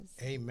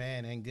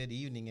Amen and good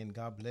evening and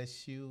God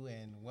bless you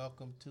and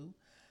welcome to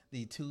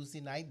the Tuesday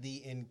night,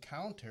 the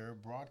Encounter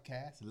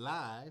broadcast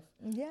live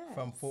from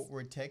Yes. Fort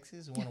Worth,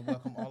 Texas. We want to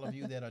welcome all of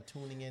you that are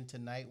tuning in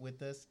tonight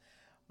with us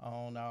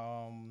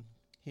on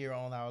here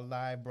on our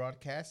live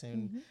broadcast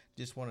and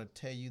just want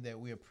to tell you that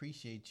we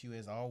appreciate you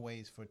as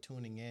always for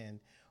tuning in.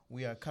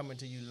 We are coming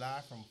to you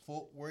live from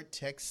Fort Worth,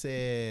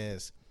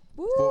 Texas.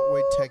 Woo! Fort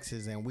Worth,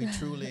 Texas, and we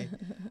truly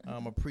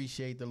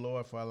appreciate the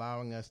Lord for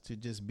allowing us to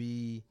just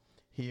be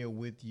here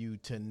with you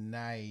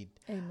tonight.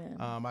 Amen.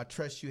 I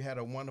trust you had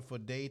a wonderful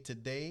day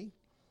today.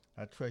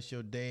 I trust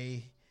your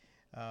day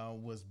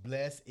was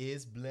blessed,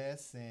 is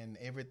blessed, and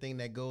everything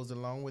that goes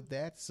along with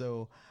that.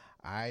 So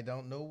I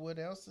don't know what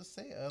else to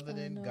say other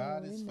than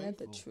God is Isn't that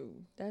the faithful.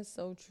 truth? That's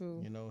so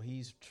true. You know,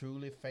 He's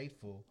truly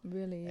faithful.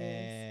 Really is.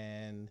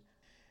 And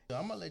so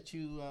I'm going to let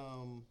you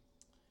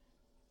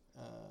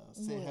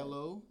say What?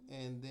 hello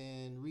and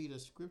then read a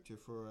scripture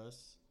for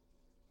us.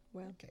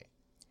 Well, Okay.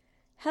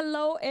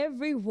 hello,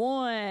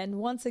 everyone.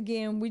 Once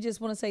again, we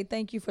just want to say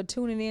thank you for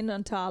tuning in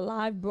onto our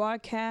live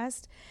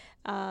broadcast.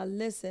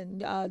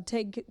 Listen,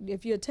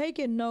 if you're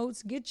taking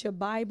notes, get your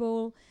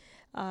Bible,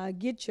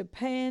 get your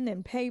pen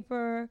and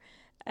paper,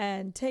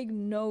 and take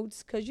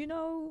notes. Because,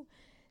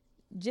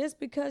 just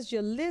because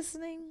you're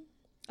listening,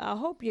 I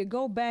hope you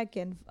go back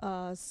and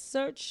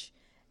search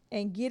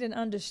and get an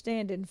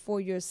understanding for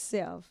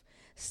yourself.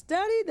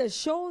 Study to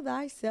show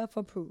thyself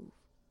approved,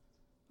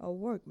 a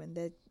workman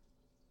that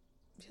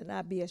shall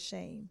not be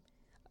ashamed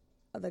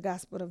of the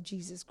gospel of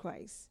Jesus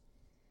Christ.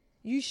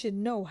 You should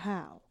know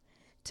how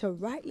to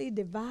rightly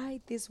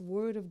divide this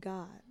word of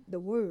God, the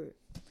word.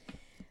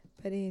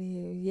 But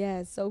anyway,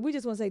 yeah, so we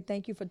just want to say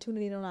thank you for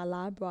tuning in on our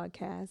live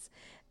broadcast.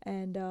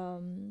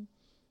 And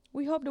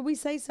we hope that we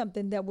say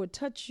something that will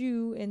touch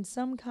you in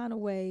some kind of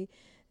way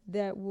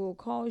that will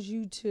cause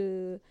you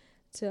to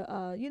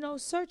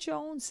search your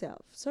own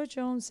self. Search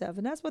your own self.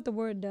 And that's what the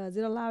word does.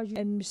 It allows you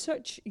and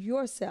search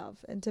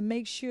yourself and to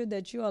make sure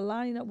that you are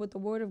lining up with the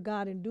word of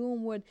God and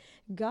doing what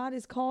God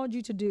has called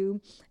you to do,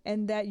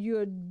 and that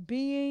you're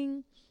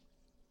being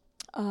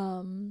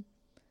a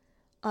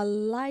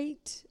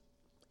light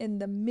in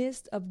the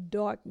midst of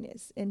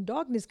darkness. And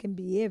darkness can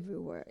be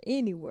everywhere,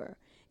 anywhere.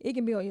 It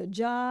can be on your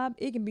job.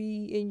 It can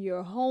be in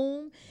your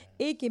home.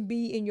 It can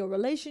be in your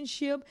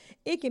relationship.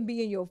 It can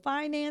be in your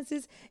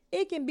finances.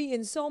 It can be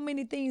in so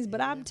many things.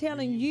 But I'm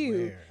telling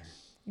you,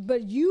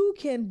 but you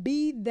can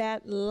be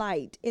that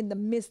light in the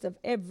midst of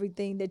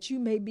everything that you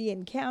may be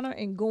encountering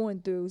and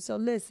going through. So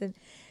listen,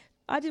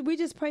 we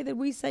just pray that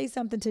we say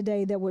something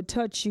today that will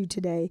touch you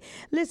today.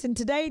 Listen,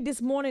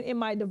 this morning in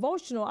my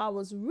devotional, I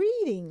was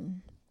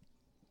reading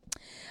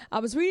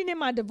in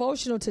my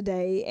devotional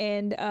today,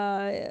 and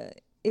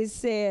it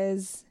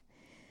says,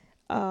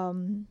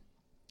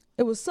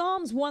 it was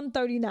Psalms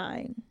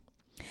 139,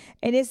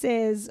 and it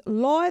says,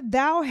 Lord,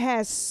 thou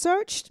hast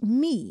searched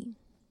me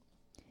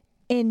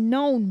and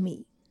known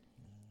me.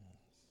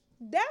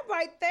 That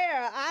right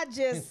there, I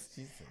just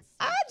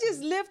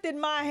lifted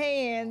my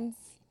hands.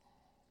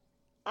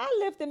 I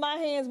lifted my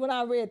hands when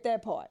I read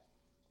that part.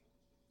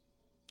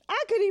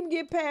 I couldn't even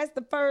get past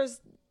the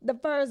first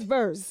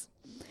verse.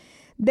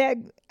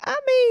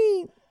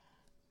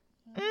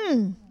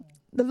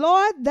 The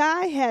Lord,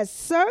 thou hast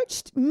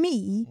searched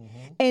me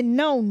and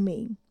known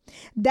me.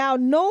 Thou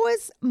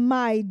knowest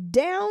my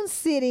down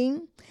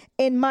sitting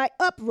and my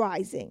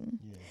uprising.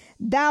 Yes.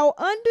 Thou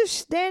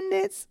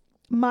understandest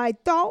my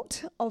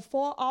thought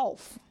afar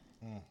off.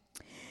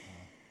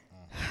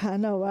 I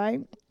know,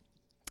 right?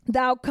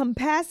 Thou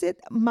compassest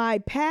my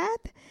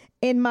path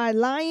and my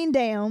lying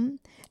down,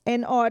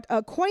 and art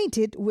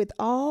acquainted with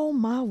all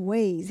my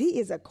ways. He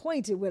is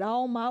acquainted with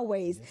all my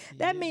ways. Yes,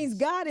 that means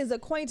God is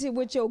acquainted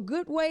with your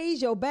good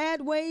ways, your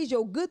bad ways,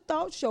 your good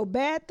thoughts, your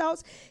bad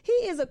thoughts. He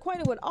is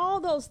acquainted with all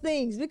those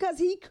things because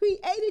he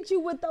created you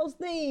with those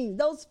things,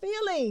 those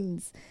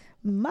feelings.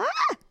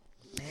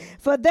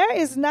 For there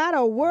is not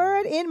a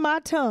word in my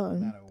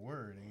tongue. Not a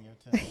word in your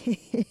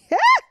tongue.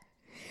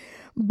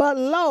 But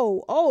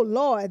lo, O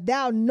Lord,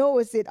 thou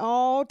knowest it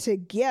all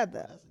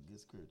together. That's a good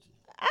scripture.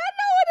 I know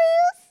it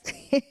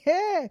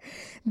is.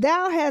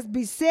 Thou hast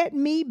beset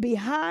me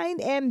behind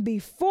and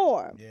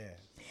before,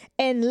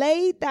 and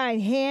laid thine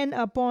hand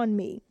upon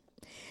me.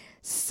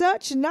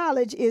 Such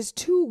knowledge is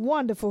too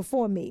wonderful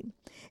for me.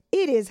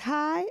 It is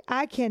high,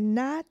 I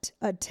cannot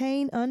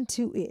attain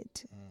unto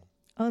it.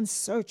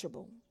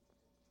 Unsearchable.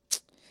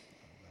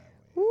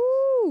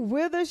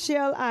 Whither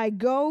shall I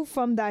go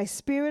from thy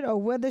spirit, or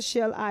whither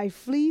shall I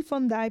flee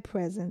from thy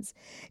presence?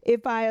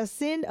 If I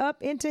ascend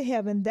up into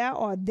heaven, thou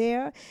art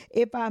there.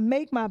 If I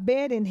make my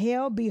bed in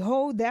hell,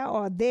 behold, thou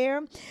art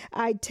there.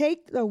 I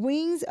take the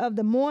wings of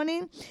the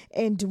morning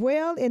and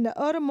dwell in the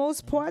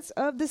uttermost parts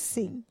of the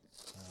sea.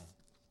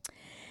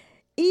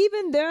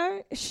 Even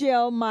there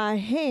shall my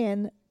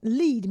hand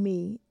lead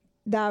me,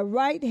 thy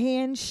right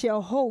hand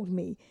shall hold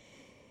me.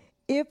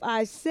 If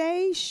I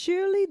say,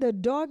 surely the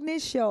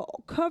darkness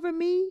shall cover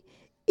me,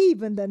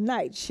 even the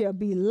night shall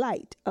be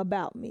light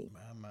about me.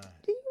 My.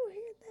 Do you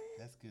hear that?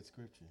 That's good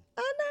scripture.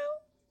 I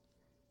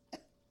know.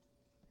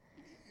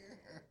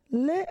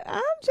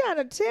 I'm trying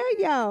to tell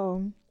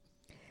y'all.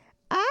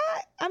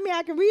 I mean,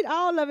 I can read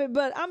all of it,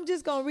 but I'm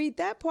just going to read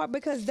that part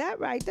because that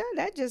right there,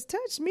 that just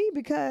touched me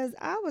because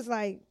I was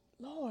like,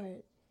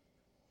 Lord,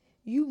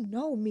 you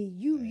know me.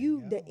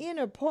 You the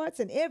inner parts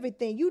and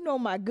everything. You know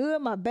my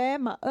good, my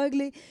bad, my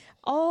ugly,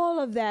 all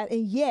of that.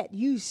 And yet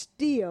you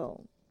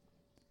still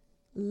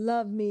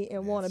love me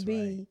and want to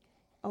be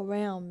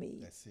around me.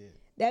 That's it.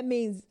 That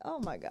means, oh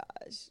my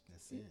gosh.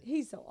 That's it.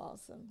 He's so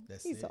awesome.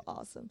 He's so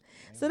awesome.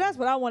 Amen. So that's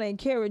what I want to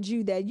encourage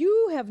you, that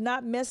you have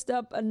not messed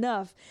up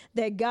enough,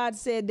 that God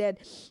said that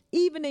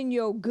even in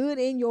your good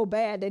and your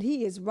bad, that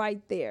he is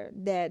right there,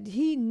 that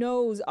he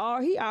knows,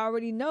 or he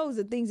already knows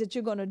the things that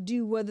you're going to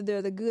do, whether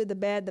they're the good, the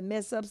bad, the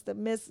mess ups, the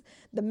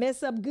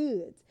mess up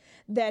goods,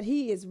 that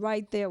he is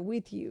right there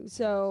with you.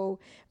 So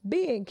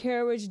be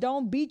encouraged.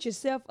 Don't beat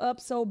yourself up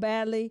so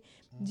badly.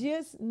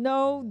 Just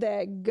know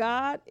that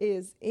God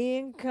is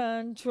in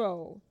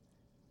control.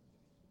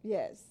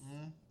 Yes.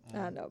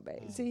 I know,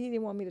 babe. See, he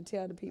didn't want me to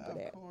tell the people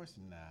that. Of course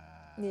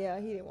not.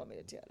 Yeah, he didn't want me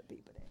to tell the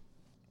people that.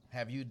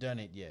 Have you done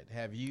it yet?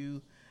 Have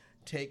you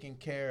taken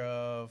care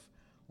of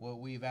what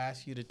we've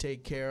asked you to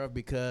take care of?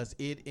 Because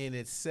it in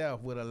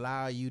itself would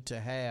allow you to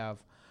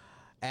have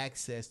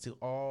access to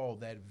all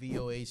that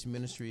VOH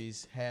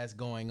Ministries has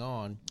going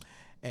on.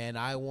 And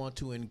I want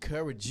to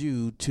encourage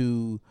you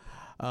to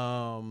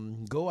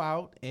go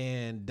out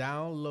and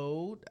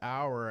download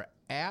our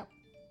app.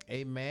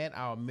 Amen.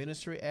 Our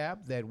ministry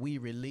app that we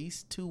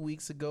released 2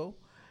 weeks ago.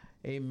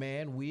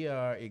 Amen. We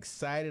are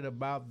excited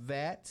about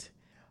that.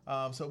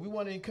 So we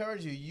want to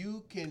encourage you.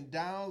 You can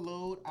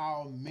download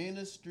our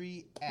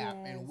ministry app,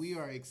 and we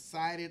are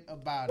excited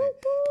about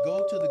it.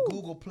 Go to the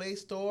Google Play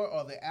Store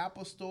or the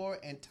Apple Store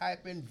and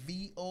type in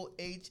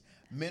VOH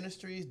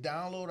Ministries.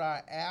 Download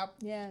our app.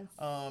 Yes.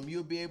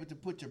 You'll be able to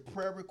put your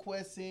prayer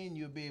requests in.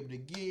 You'll be able to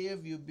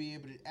give. You'll be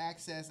able to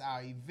access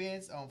our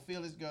events on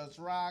Fearless Girls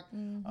Rock,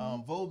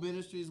 Vogue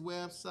Ministries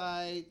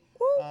website.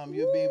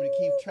 You'll be able to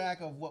keep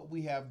track of what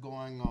we have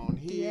going on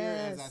here.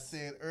 Yes. As I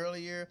said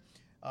earlier,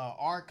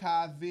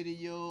 archive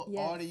video,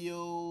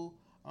 audio.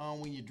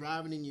 When you're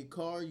driving in your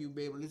car, you'll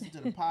be able to listen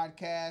to the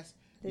podcast.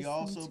 You'll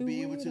also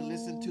be able to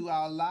listen to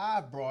our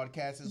live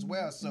broadcast as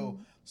well.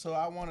 So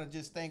I want to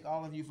just thank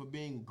all of you for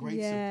being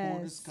great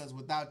supporters, because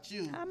without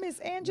you, hi, Miss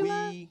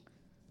Angela.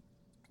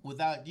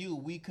 Without you,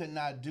 we could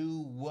not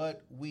do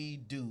what we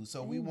do.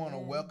 So we want to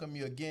welcome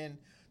you again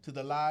to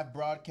the live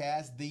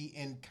broadcast, The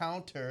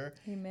Encounter.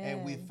 Amen.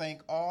 And we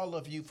thank all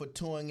of you for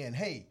tuning in.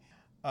 Hey,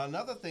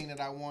 another thing that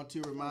I want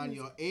to remind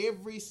you of,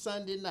 every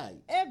Sunday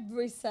night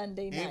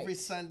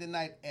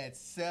at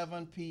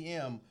 7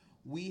 p.m.,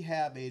 we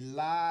have a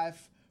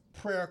live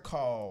prayer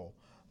call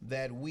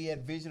that we at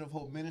Vision of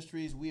Hope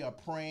Ministries, we are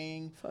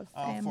praying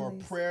for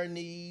prayer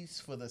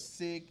needs, for the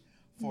sick,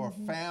 for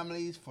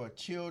families, for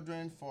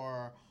children,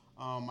 for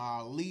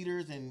our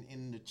leaders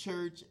in the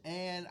church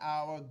and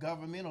our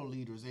governmental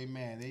leaders.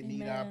 Amen. They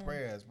need our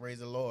prayers. Praise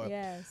the Lord.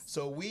 Yes.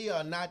 So we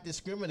are not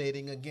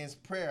discriminating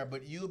against prayer,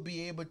 but you'll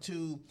be able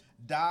to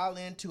dial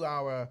into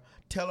our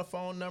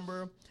telephone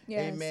number.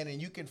 Yes. Amen.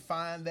 And you can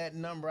find that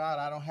number out.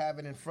 I don't have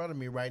it in front of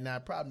me right now. I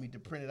probably need to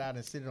print it out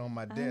and sit it on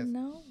my desk. I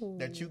know.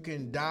 That you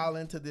can dial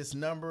into this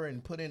number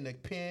and put in the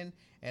PIN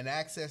and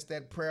access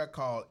that prayer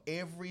call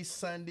every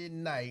Sunday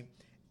night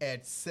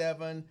at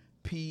 7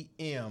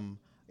 p.m.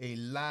 A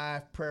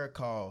live prayer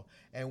call.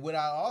 And what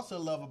I also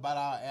love about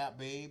our app,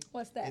 babe,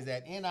 what's that? Is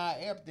that in our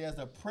app there's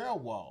a prayer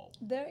wall.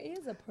 There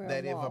is a prayer wall.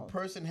 That if a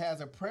person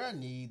has a prayer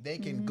need, they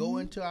can go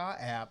into our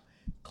app,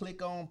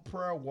 click on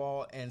prayer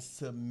wall, and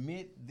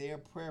submit their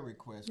prayer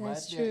request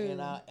there in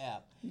our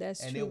app.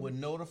 That's and true. It will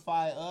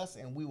notify us,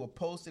 and we will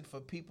post it for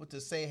people to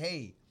say,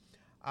 hey,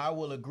 I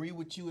will agree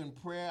with you in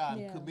prayer.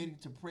 I'm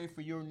committed to pray for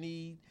your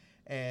need.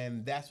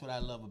 And that's what I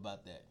love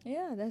about that.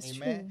 Yeah, that's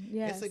Amen. true.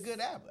 Yes. It's a good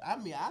app. I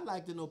mean, I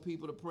like to know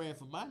people are praying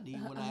for my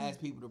need when I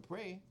ask people to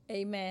pray.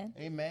 Amen.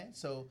 Amen.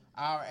 So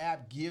our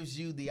app gives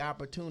you the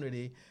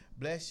opportunity,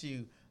 bless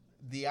you,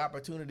 the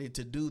opportunity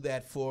to do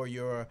that for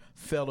your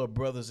fellow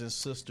brothers and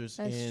sisters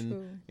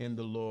in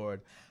the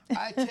Lord.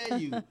 I tell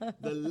you,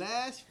 the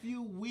last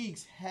few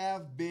weeks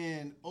have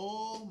been,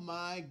 oh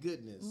my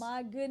goodness.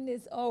 My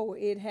goodness, oh,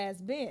 it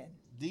has been.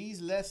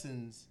 These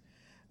lessons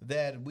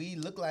that we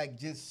look like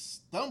just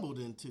stumbled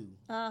into.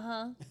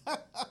 God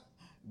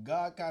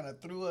kind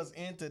of threw us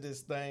into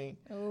this thing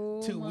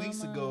 2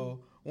 weeks ago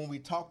when we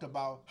talked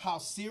about how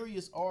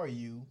serious are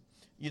you?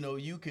 You know,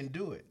 you can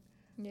do it.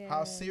 Yes.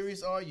 How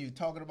serious are you?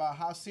 Talking about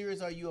how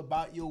serious are you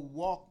about your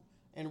walk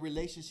and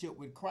relationship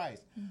with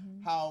Christ?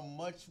 How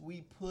much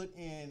we put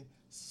in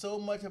so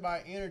much of our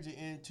energy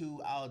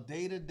into our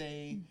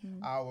day-to-day,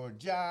 our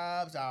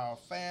jobs, our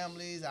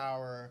families,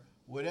 our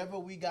whatever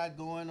we got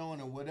going on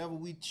and whatever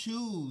we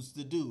choose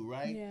to do,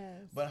 right?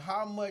 Yes. But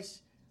how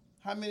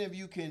many of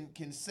you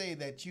can say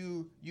that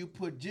you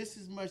put just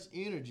as much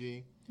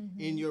energy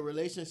in your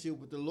relationship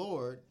with the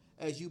Lord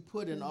as you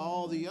put in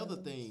all the other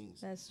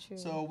things? That's true.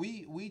 So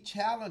we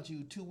challenged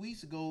you 2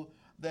 weeks ago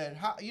that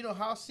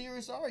how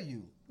serious are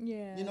you?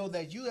 Yeah. You know,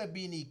 that you have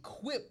been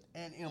equipped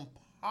and empowered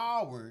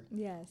empowered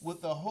Yes.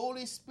 with the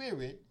Holy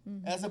Spirit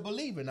as a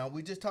believer. Now,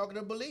 we're just talking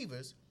to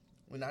believers.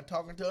 We're not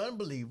talking to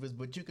unbelievers,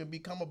 but you can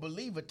become a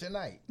believer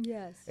tonight.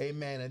 Yes.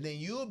 Amen. And then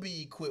you'll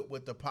be equipped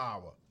with the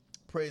power.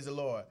 Praise the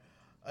Lord.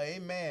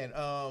 Amen.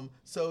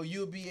 So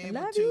you'll be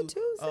able Love to, you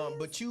too, sis.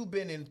 but you've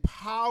been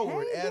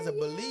empowered Hey, as a yeah.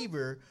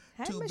 believer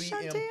Hey, to Miss be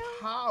Chantel.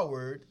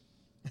 empowered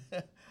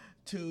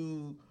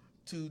to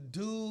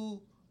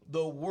do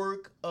the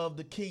work of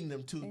the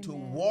kingdom, to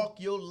Amen. walk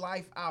your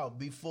life out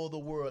before the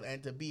world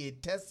and to be a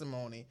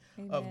testimony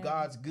of Amen.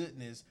 God's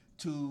goodness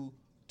to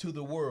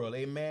the world.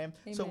 Amen.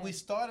 So Amen. we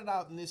started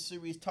out in this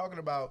series talking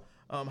about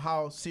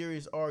how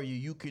serious are you?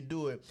 You can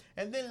do it.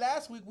 And then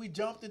last week we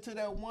jumped into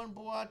that one,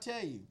 boy, I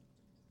tell you.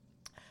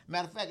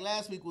 Matter of fact,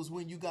 last week was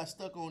when you got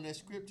stuck on that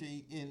scripture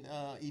in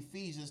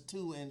Ephesians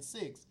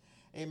 2:6.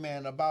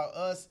 Amen. About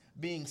us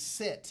being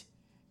set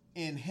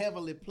in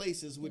heavenly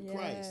places with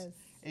Christ. Yes.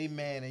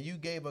 Amen. And you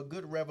gave a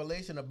good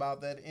revelation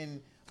about that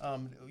in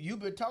you've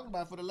been talking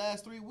about it for the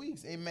last 3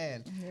 weeks.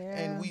 Amen. Yeah.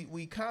 And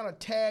we kind of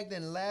tagged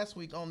in last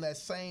week on that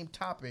same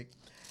topic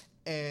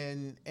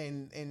and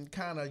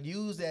kind of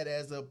used that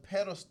as a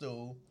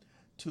pedestal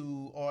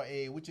to, or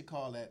a, what you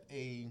call that,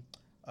 a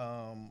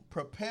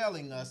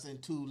propelling us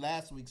into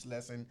last week's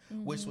lesson,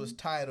 which was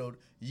titled,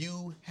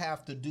 You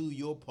Have to Do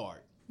Your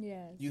Part.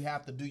 Yes. You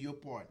have to do your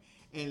part.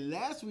 And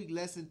last week's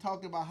lesson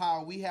talked about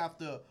how we have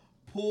to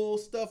pull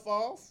stuff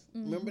off.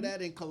 Remember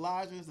that in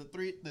Colossians,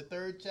 the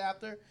third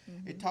chapter?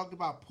 It talked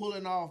about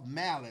pulling off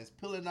malice,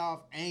 pulling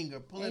off anger,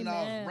 pulling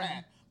Amen. off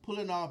wrath,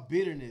 pulling off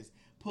bitterness,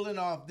 pulling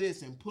off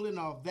this and pulling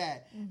off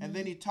that. And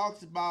then he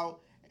talks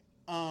about,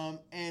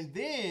 and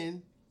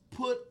then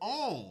put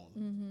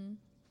on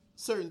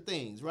certain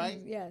things, right?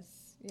 Yes.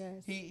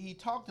 Yes. He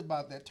talked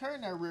about that.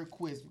 Turn that real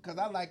quick because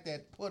I like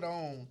that put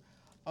on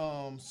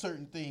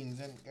certain things.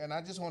 And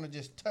I just want to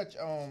just touch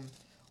on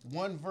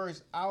one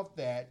verse out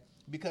that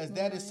because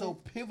that is so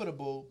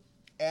pivotal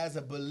as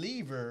a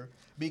believer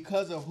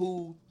because of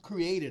who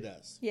created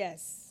us.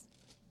 Yes.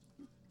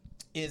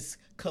 It's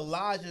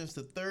Colossians,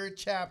 the third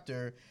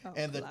chapter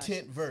and the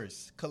 10th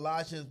verse.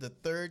 Colossians, the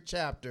third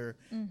chapter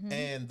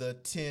and the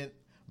 10th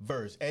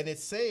verse. And it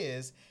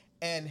says,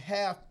 and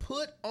have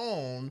put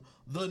on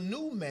the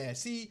new man.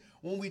 See,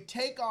 when we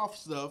take off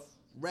stuff,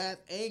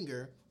 wrath,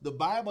 anger, the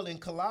Bible in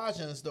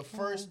Colossians, the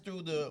first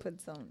through the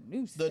Puts on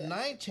new the stuff.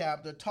 9th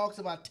chapter talks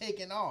about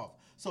taking off.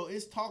 So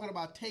it's talking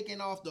about taking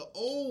off the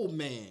old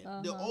man,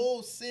 the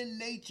old sin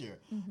nature,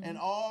 and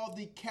all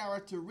the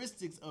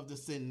characteristics of the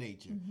sin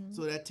nature.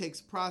 So that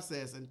takes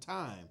process and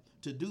time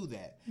to do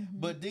that.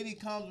 But then he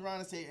comes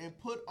around and says, and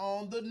put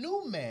on the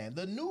new man,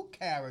 the new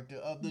character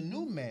of the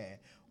new man,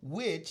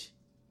 which,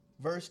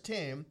 verse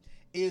 10,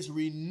 is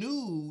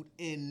renewed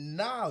in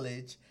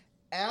knowledge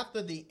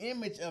after the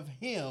image of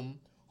him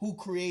who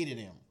created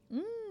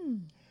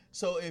him.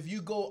 So if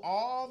you go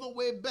all the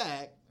way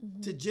back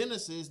to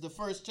Genesis, the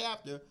first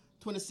chapter,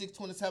 26,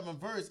 27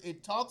 verse,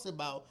 it talks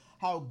about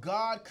how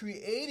God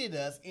created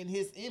us in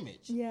his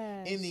image.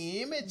 Yes. In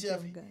the image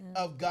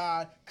of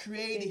God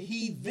created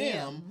he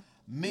them,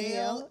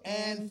 male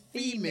and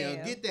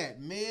female. Get that?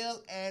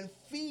 Male and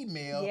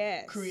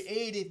female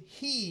created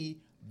he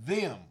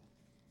them.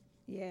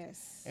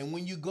 Yes. And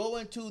when you go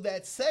into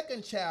that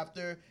second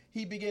chapter,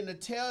 he began to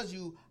tell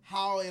you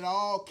how it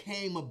all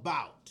came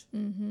about.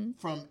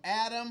 From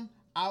Adam,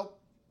 out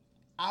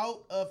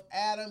of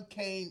Adam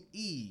came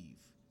Eve.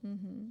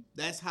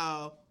 That's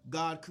how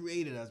God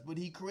created us. But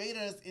he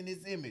created us in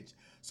his image.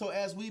 So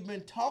as we've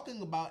been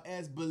talking about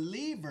as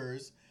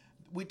believers,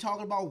 we're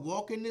talking about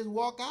walking this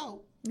walk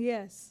out.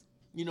 Yes.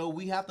 You know,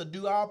 we have to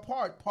do our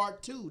part.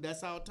 Part 2.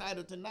 That's our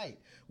title tonight.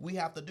 We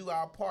have to do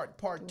our part.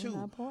 Part 2.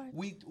 our part.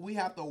 We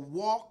have to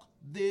walk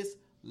this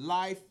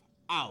life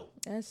out.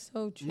 That's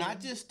so true. Not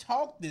just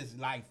talk this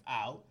life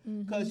out.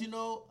 Because, you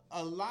know,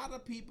 a lot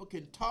of people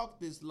can talk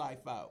this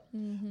life out.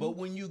 But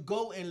when you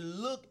go and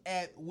look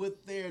at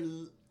what they're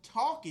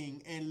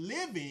talking and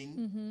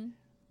living,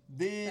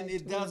 then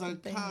That's it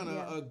doesn't different thing, kind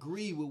of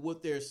agree with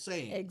what they're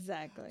saying.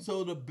 Exactly.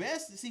 So the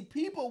best, see,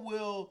 people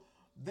will,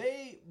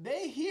 they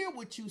hear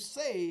what you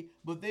say,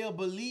 but they'll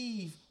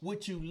believe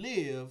what you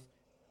live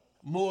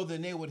more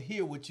than they would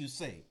hear what you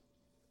say.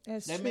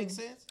 That's That true. makes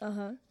sense?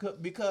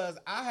 Because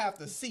I have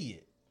to see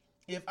it.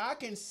 If I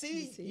can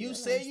see you your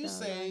say you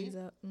lifestyle saved,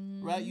 lines up.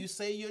 right? You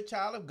say you're a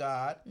child of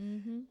God,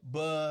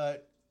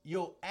 but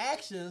your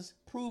actions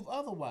prove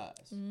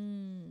otherwise.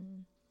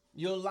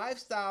 Your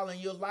lifestyle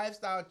and your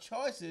lifestyle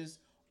choices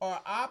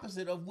are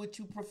opposite of what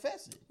you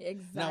profess it.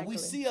 Exactly. Now, we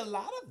see a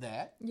lot of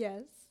that.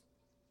 Yes.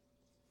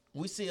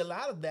 We see a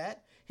lot of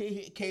that.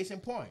 Case in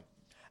point,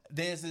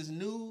 there's this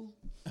new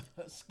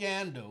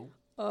scandal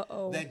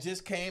that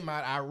just came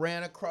out. I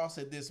ran across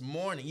it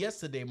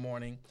yesterday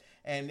morning,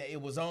 and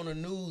it was on the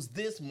news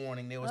this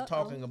morning. They was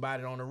talking about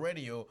it on the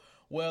radio.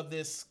 Well,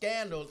 this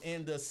scandal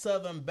in the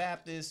Southern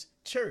Baptist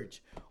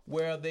Church,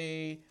 where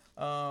they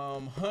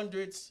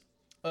hundreds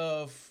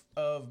of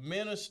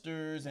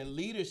ministers and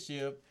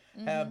leadership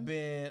have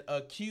been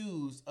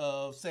accused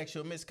of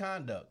sexual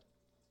misconduct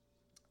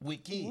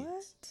with kids.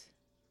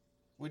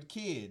 What? with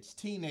kids,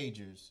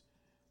 teenagers,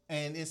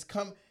 and it's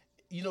come.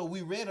 You know,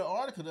 we read an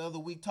article the other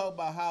week talk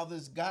about how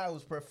this guy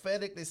was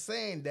prophetically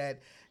saying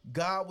that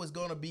God was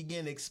going to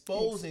begin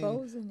exposing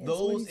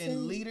those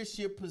in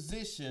leadership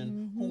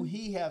position who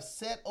he have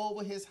set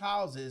over his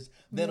houses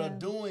that are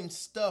doing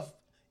stuff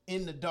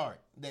in the dark,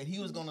 that he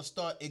was going to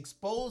start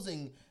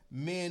exposing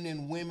men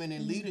and women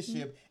in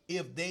leadership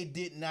if they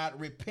did not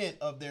repent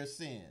of their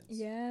sins.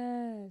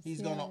 Yes.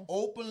 He's going to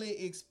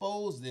openly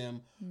expose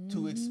them,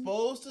 to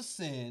expose the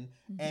sin,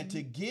 and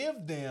to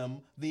give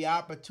them the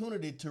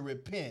opportunity to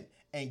repent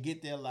and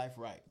get their life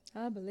right.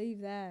 I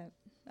believe that.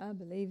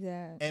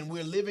 And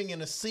we're living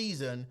in a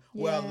season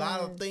where a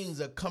lot of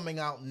things are coming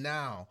out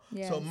now.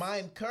 Yes. So my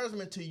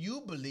encouragement to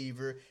you,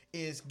 believer,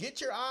 is get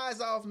your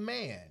eyes off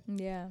man.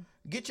 Yeah.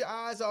 Get your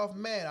eyes off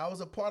man. I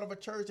was a part of a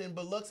church in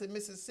Biloxi,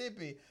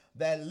 Mississippi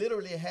that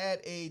literally had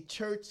a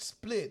church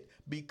split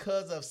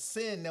because of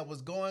sin that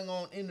was going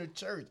on in the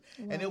church.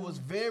 Wow. And it was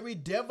very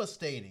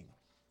devastating.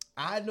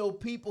 I know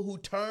people who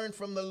turned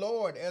from the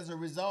Lord as a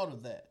result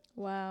of that.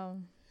 Wow.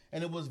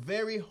 And it was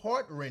very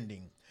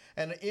heart-rending.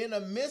 And in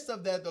the midst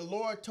of that, the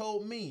Lord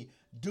told me,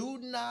 do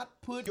not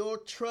put your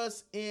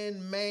trust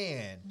in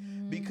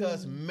man,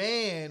 because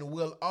man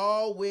will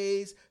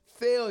always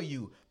fail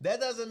you. That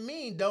doesn't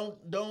mean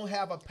don't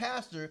have a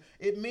pastor.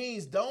 It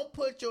means don't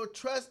put your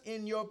trust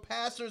in your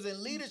pastors and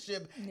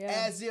leadership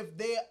as if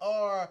they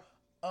are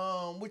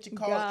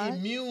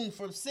immune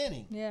from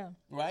sinning. Yeah.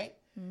 Right?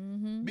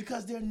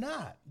 Because they're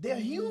not. They're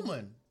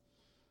human.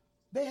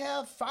 They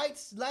have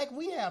fights like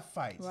we have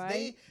fights.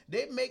 Right.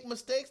 They make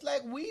mistakes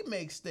like we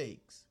make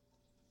mistakes.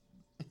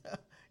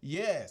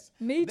 Yes.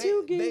 Me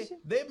too, Geisha.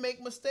 They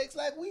make mistakes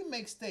like we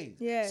make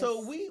mistakes. Yes.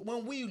 So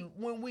when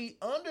we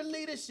under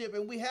leadership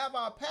and we have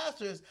our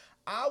pastors,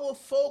 our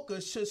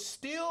focus should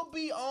still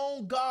be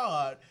on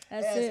God.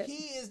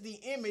 He is the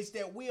image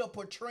that we are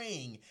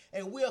portraying.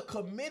 And we are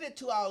committed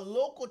to our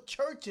local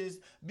churches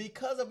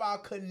because of our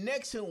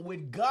connection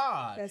with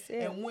God. That's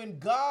it. And when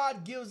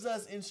God gives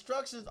us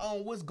instructions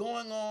on what's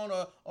going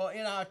on or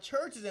in our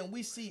churches and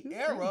we see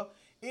error,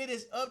 it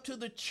is up to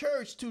the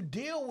church to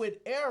deal with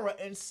error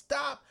and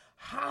stop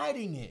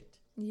hiding it.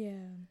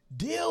 Yeah.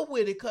 Deal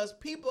with it, because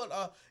people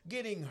are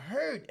getting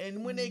hurt.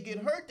 And when they get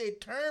hurt, they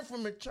turn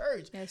from the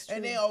church. That's true.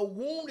 And they are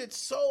wounded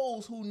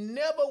souls who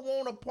never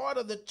want a part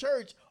of the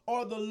church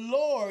or the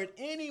Lord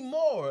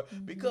anymore,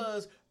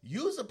 because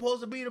you're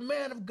supposed to be the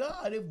man of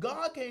God. If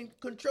God can't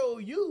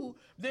control you,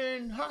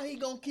 then how he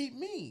going to keep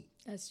me?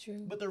 That's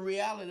true. But the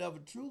reality of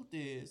the truth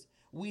is,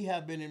 we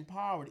have been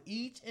empowered,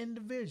 each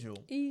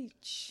individual.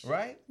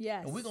 Right?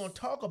 Yes. And we're going to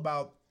talk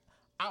about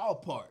our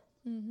part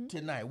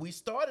tonight. We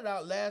started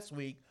out last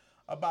week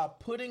about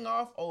putting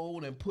off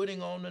old and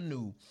putting on the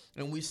new.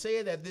 And we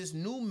said that this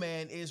new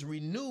man is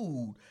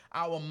renewed.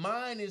 Our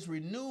mind is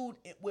renewed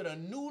with a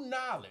new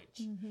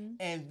knowledge.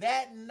 And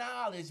that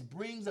knowledge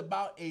brings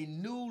about a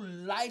new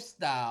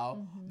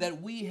lifestyle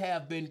that we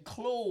have been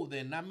clothed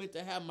in. I meant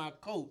to have my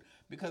coat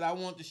because I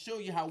want to show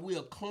you how we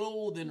are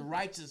clothed in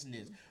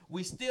righteousness.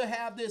 We still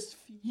have this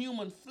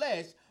human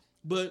flesh,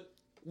 but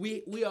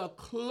we are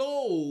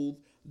clothed.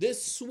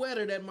 This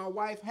sweater that my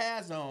wife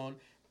has on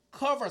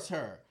covers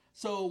her.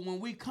 So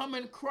when we come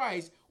in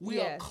Christ, we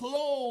are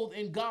clothed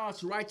in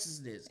God's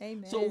righteousness.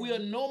 Amen. So we are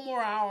no more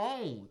our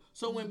own.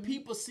 So when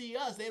people see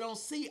us, they don't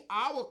see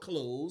our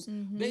clothes.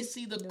 They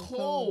see the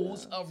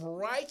clothes of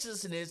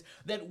righteousness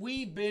that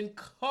we've been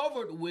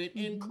covered with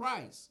in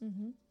Christ.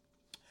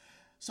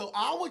 So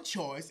our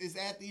choice is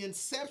at the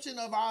inception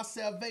of our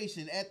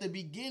salvation, at the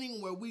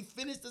beginning where we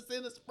finish the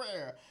sinner's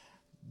prayer.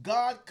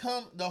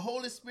 The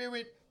Holy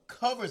Spirit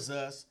covers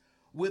us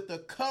with the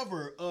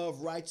cover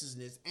of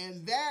righteousness.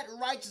 And that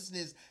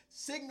righteousness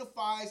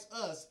signifies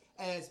us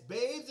as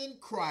babes in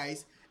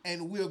Christ,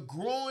 and we're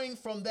growing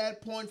from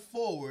that point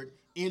forward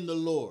in the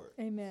Lord.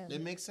 Amen.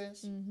 That makes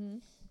sense?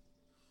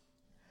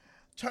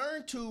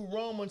 Turn to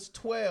Romans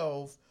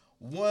 12,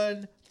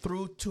 1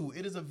 through 2.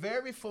 It is a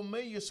very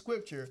familiar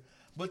scripture,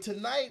 but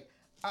tonight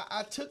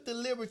I took the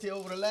liberty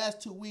over the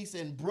last 2 weeks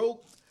and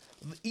broke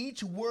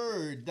each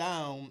word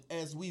down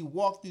as we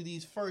walk through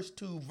these first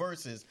two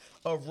verses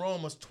of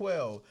Romans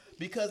 12,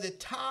 because it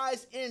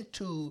ties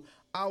into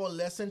our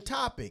lesson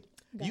topic.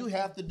 Gotcha. You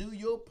have to do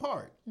your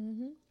part.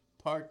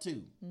 Part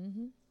 2.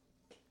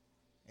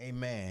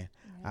 Amen.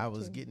 I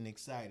was getting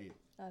excited.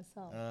 I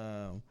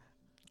saw.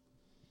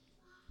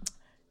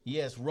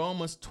 Yes,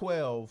 Romans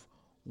 12,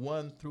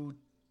 1 through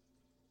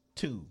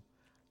 2.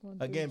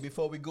 Again,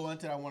 before we go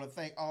into it, I want to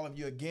thank all of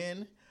you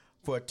again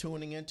for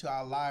tuning into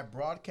our live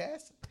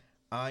broadcast.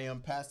 I am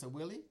Pastor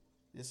Willie.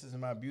 This is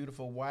my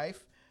beautiful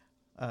wife,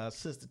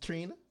 Sister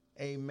Trina.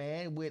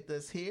 Amen. With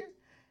us here.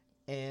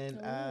 And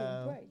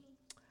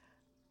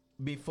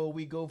before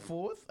we go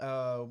forth,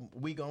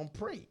 we're going to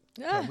pray.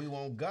 We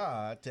want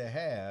God to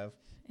have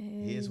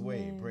his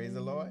way. Praise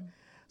the Lord.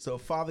 So,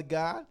 Father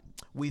God,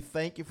 we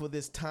thank you for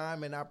this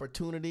time and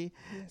opportunity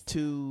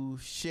to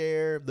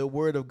share the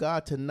word of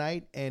God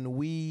tonight. And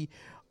we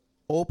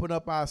open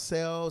up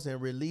ourselves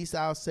and release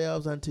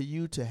ourselves unto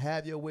you to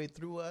have your way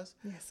through us.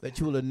 Yes, that God.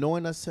 you will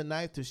anoint us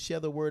tonight to share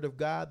the word of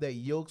God, that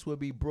yokes will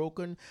be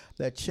broken,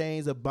 that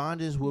chains of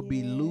bondage will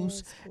be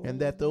loose, and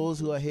that those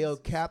who are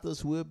held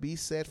captives will be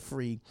set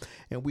free.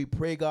 And we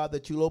pray, God,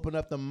 that you'll open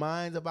up the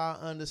minds of our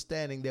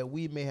understanding, that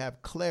we may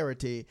have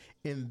clarity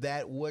in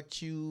that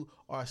what you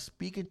are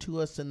speaking to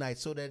us tonight,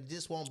 so that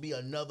this won't be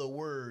another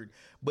word,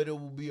 but it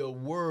will be a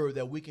word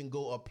that we can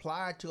go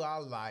apply to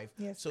our life,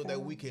 so that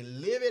we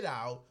can live it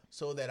out,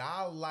 so that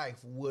our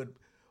life would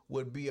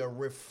be a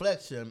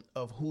reflection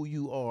of who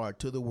you are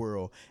to the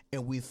world.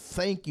 And we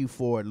thank you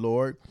for it,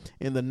 Lord.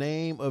 In the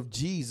name of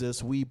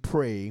Jesus, we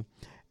pray.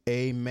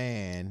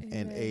 Amen,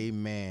 and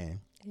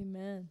amen.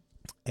 Amen.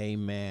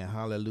 Amen.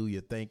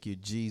 Hallelujah. Thank you,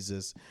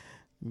 Jesus.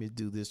 Let me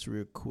do this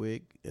real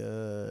quick.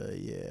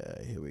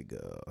 Yeah, here we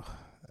go.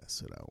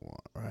 That's what I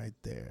want right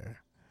there.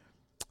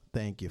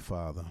 Thank you,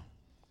 Father.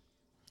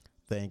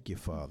 Thank you,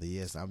 Father.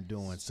 Yes, I'm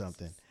doing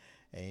something.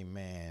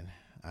 Amen.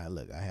 I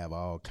have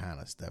all kind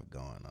of stuff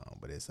going on,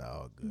 but it's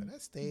all good. I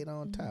stayed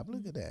on top.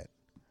 Look at that.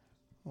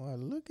 Well,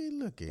 looky.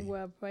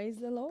 Well, praise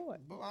the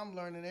Lord. Well, I'm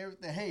learning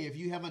everything. Hey, if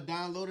you haven't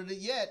downloaded it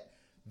yet,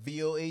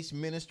 VOH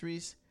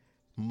Ministries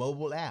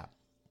mobile app,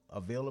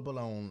 available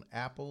on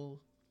Apple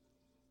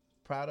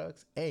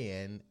products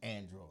and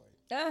Android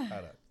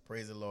products.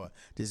 Praise the Lord.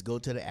 Just go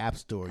to the App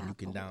Store and you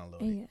can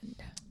download it.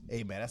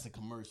 Amen. That's a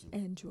commercial.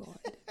 Android.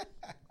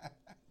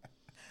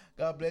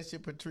 God bless you,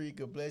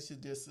 Patricia. Bless you,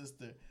 dear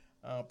sister.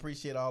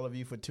 Appreciate all of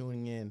you for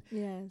tuning in.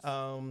 Yes.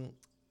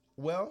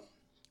 Well,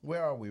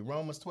 where are we?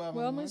 Romans 12.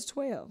 Romans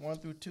 12. 1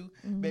 through 2.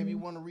 Baby, you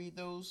want to read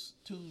those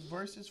 2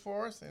 verses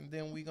for us? And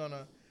then we're going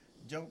to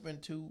jump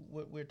into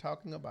what we're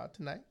talking about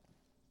tonight.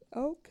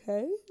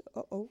 Okay.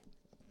 Well,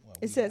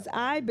 it says,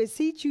 I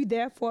beseech you,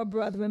 therefore,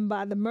 brethren,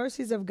 by the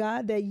mercies of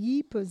God, that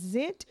ye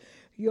present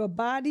your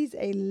bodies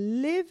a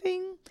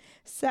living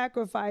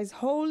sacrifice,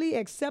 holy,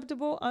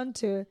 acceptable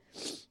unto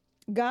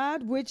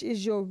God, which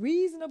is your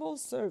reasonable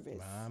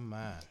service.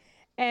 My.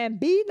 And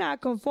be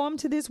not conformed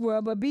to this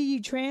world, but be ye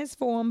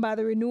transformed by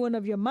the renewing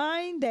of your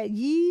mind, that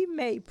ye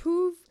may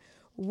prove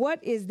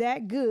what is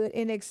that good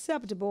and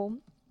acceptable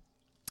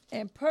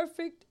and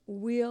perfect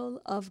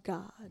will of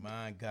God.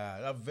 My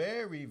God. A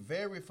very,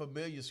 very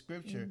familiar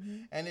scripture.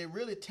 And it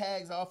really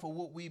tags off of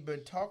what we've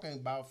been talking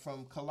about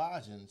from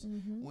Colossians.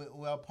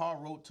 Well, Paul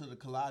wrote to the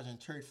Colossian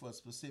church for a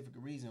specific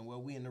reason.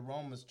 Well, we in the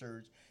Romans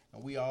church,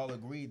 and we all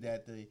agree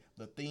that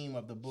the theme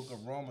of the book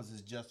of Romans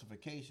is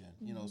justification.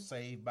 You know,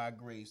 saved by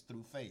grace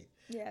through faith.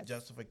 Yes.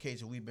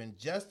 Justification. We've been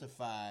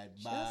justified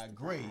by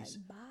grace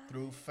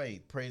through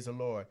faith. Praise the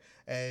Lord.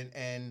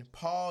 And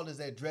Paul is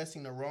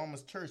addressing the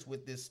Romans church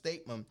with this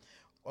statement.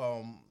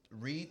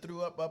 Read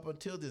through up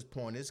until this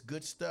point. It's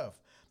good stuff.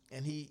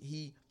 And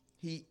he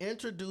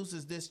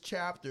introduces this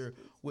chapter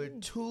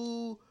with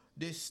 2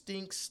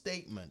 distinct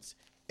statements,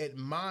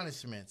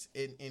 admonishments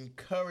and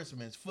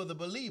encouragements for the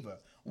believer.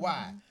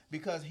 Why?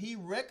 Because he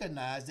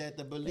recognized that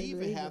the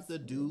believer have to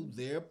do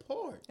their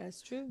part.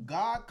 That's true.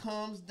 God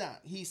comes down.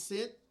 He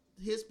sent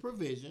his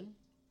provision.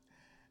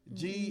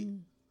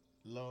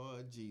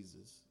 Lord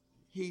Jesus.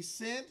 He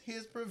sent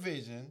his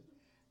provision,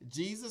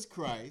 Jesus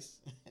Christ.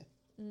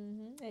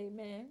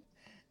 Amen.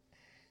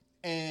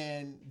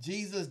 And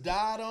Jesus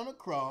died on the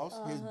cross.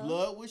 His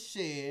blood was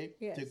shed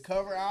to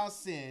cover our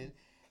sin.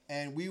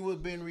 And we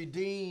have been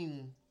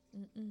redeemed.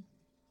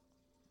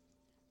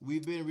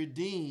 We've been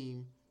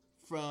redeemed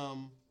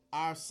from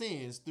our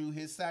sins through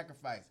his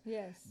sacrifice.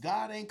 Yes.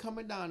 God ain't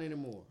coming down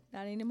anymore.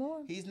 Not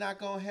anymore. He's not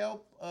going to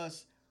help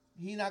us.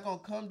 He's not going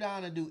to come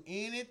down and do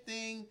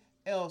anything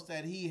else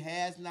that he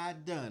has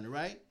not done,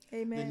 right?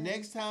 Amen. The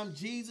next time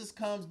Jesus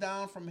comes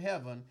down from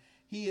heaven,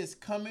 he is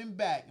coming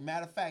back.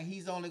 Matter of fact,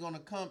 he's only going to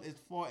come as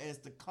far as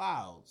the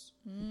clouds.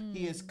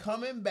 He is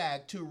coming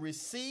back to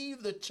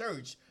receive the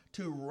church,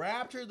 to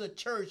rapture the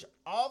church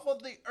off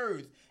of the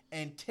earth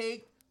and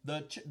take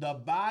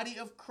the body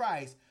of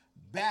Christ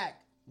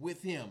back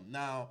with him.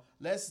 Now,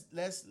 let's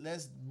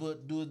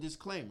do a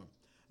disclaimer.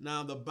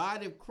 Now, the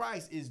body of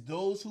Christ is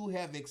those who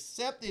have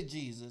accepted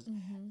Jesus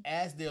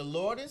as their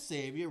Lord and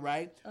Savior,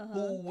 right?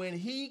 Who, when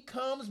he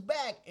comes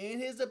back in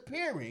his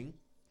appearing,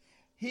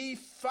 he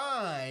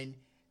finds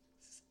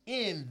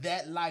in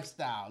that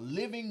lifestyle,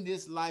 living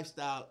this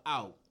lifestyle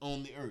out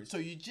on the earth. So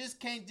you just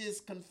can't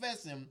just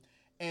confess him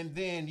and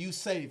then you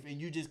safe and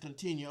you just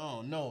continue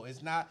on. No,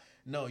 it's not.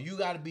 No, you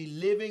got to be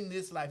living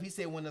this life. He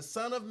said, when the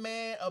Son of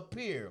Man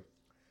appear,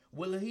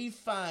 will he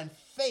find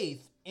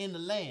faith in the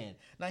land?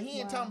 Now, he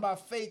ain't talking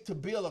about faith to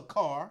build a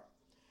car.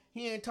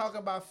 He ain't talking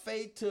about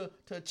faith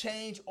to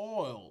change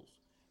oils.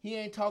 He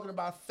ain't talking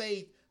about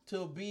faith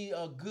to be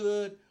a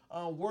good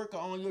worker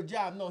on your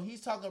job. No,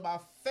 he's talking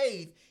about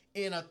faith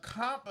in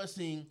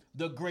accomplishing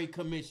the Great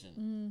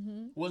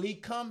Commission. Will he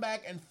come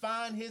back and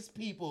find his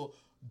people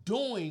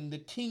doing the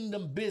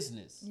kingdom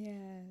business?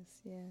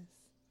 Yes.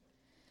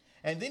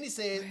 And then he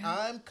says,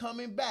 I'm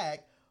coming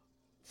back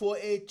for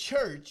a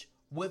church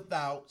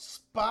without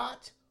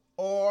spot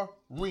or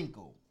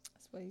wrinkle.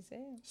 That's what he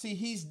said. See,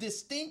 he's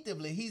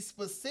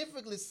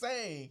specifically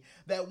saying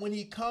that when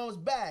he comes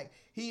back,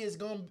 he is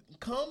going to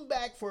come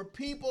back for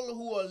people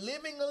who are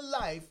living a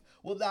life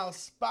without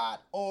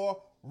spot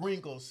or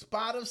wrinkles,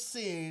 spot of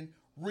sin,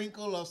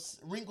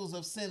 wrinkles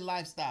of sin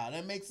lifestyle.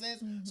 That makes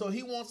sense? Mm-hmm. So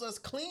he wants us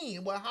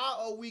clean. Well,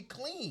 how are we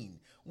clean?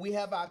 We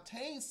have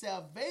obtained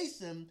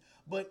salvation,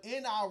 but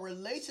in our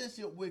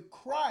relationship with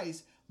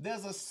Christ,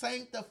 there's a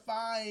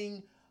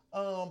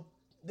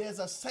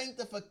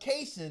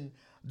sanctification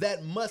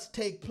that must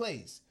take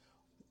place.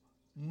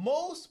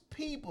 Most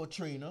people,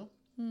 Trina,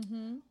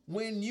 mm-hmm.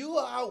 when you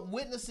are out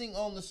witnessing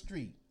on the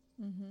street,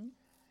 mm-hmm.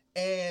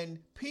 and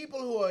people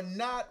who are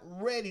not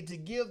ready to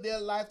give their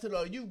life to the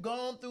Lord, you've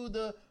gone through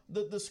the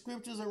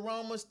scriptures of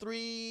Romans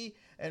 3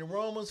 and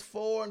Romans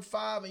 4 and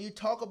 5, and you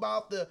talk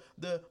about the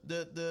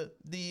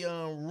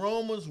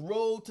Romans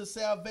road to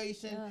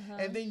salvation,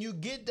 and then you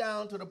get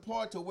down to the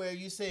part to where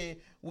you say,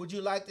 would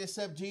you like to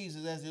accept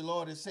Jesus as your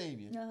Lord and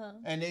Savior?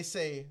 And they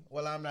say,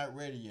 well, I'm not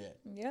ready yet.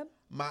 Yep.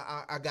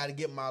 I got to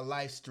get my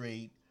life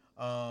straight.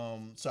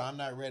 So I'm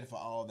not ready for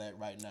all that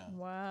right now.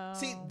 Wow.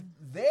 See,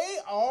 they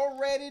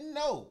already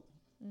know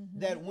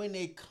that when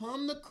they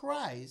come to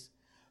Christ,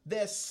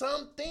 that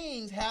some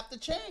things have to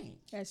change.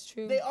 That's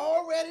true. They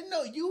already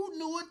know. You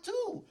knew it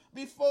too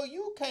before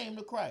you came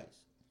to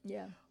Christ.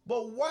 Yeah.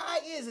 But why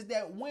is it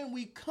that when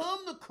we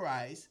come to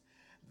Christ,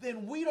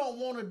 then we don't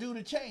want to do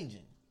the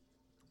changing?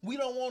 We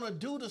don't want to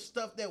do the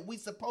stuff that we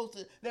supposed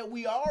to, that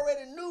we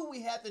already knew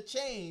we had to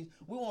change.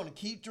 We want to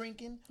keep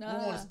drinking. We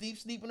want to keep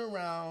sleeping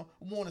around.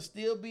 We want to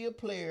still be a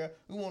player.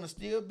 We want to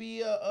still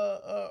be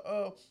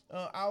out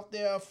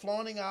there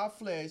flaunting our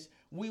flesh.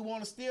 We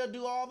want to still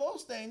do all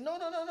those things.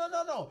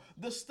 No.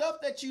 The stuff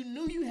that you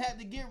knew you had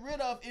to get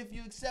rid of if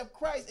you accept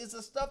Christ is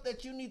the stuff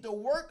that you need to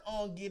work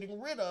on getting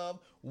rid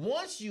of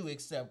once you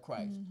accept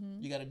Christ.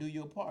 Mm-hmm. You got to do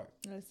your part.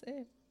 That's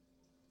it.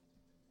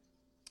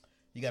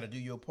 You got to do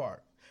your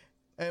part.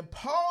 And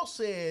Paul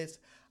says,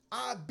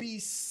 I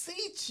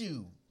beseech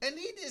you. And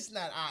he is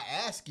not, I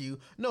ask you.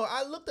 No,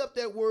 I looked up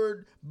that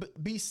word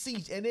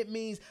beseech, and it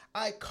means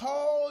I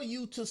call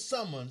you to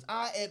summons.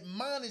 I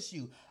admonish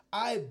you.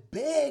 I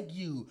beg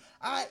you.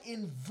 I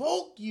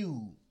invoke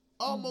you.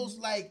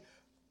 Almost like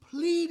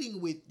pleading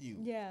with you.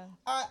 Yeah.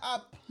 I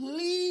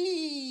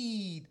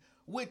plead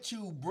with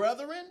you,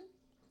 brethren.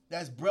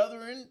 That's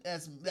brethren.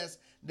 That's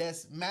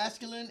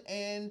masculine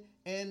and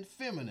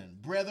feminine.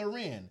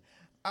 Brethren.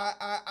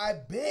 I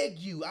beg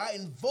you. I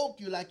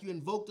invoke you like you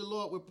invoke the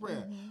Lord with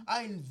prayer. Mm-hmm.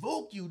 I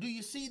invoke you. Do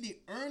you see the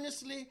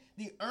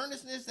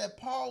earnestness that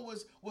Paul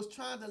was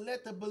trying to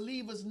let the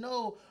believers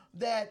know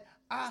that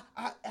I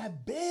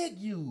beg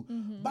you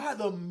by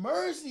the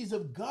mercies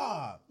of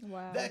God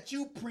that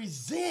you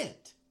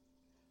present.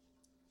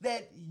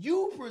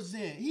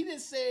 He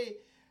didn't say,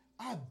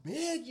 I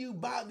beg you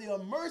by the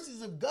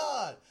mercies of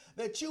God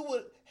that you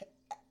would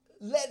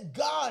let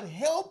God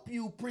help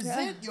you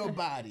present your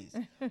bodies.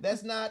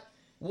 That's not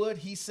what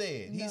he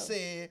said. No. He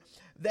said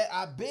that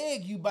I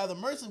beg you by the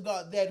mercy of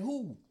God that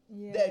who?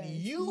 Yes, that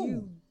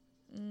you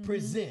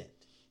present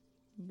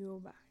your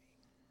body.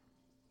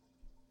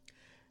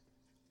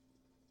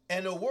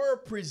 And the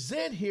word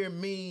present here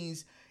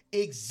means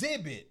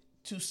exhibit,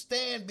 to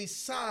stand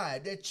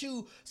beside, that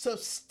you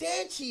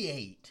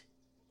substantiate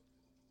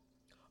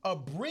or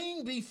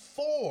bring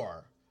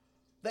before,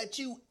 that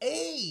you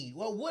aid.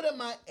 Well, what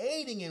am I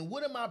aiding in?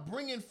 What am I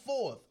bringing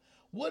forth?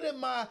 What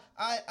am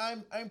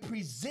I'm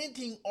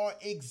presenting or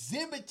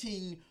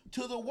exhibiting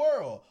to the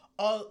world?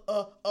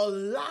 A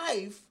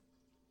life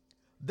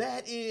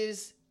that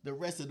is, the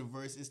rest of the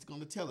verse is going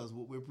to tell us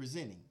what we're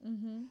presenting.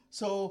 Mm-hmm.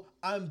 So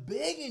I'm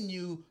begging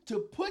you to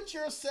put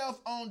yourself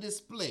on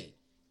display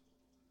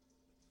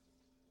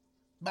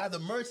by the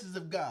mercies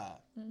of God.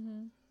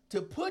 Mm-hmm.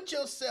 To put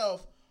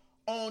yourself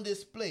on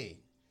display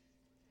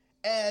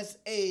as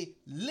a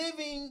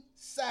living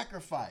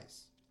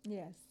sacrifice.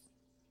 Yes.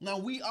 Now,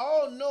 we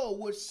all know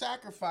what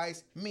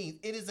sacrifice means.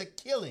 It is a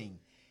killing.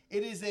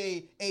 It is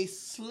a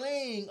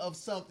slaying of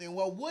something.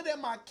 Well, what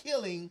am I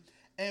killing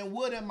and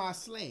what am I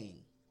slaying?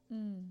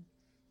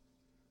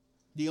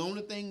 The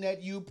only thing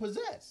that you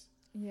possess.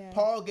 Yes.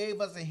 Paul gave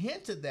us a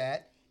hint of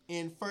that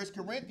in 1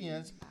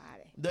 Corinthians,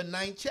 the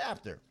 9th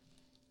chapter.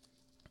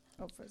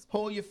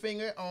 Hold your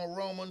finger on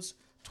Romans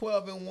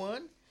 12 and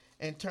 1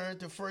 and turn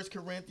to 1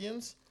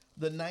 Corinthians,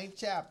 the 9th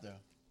chapter.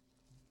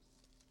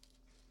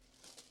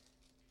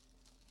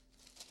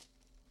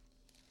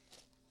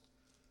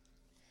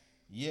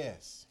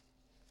 Yes.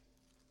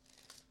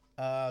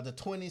 The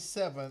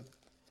 27th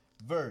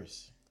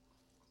verse.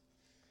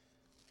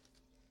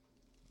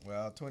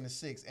 Well,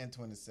 26 and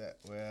 27.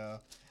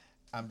 Well,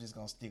 I'm just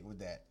going to stick with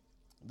that.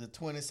 The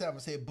 27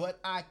 said, but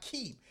I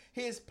keep.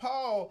 Here's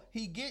Paul.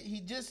 He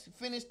just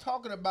finished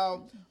talking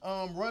about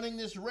running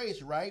this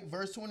race, right?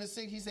 Verse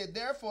 26, he said,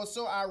 therefore,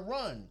 so I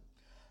run,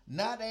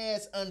 not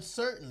as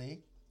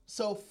uncertainly,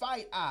 so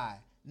fight I,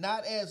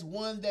 not as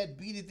one that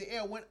beateth the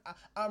air. When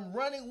I'm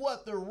running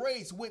what? The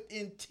race with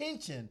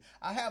intention.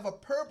 I have a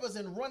purpose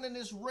in running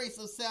this race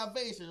of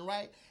salvation,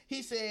 right?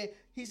 He said,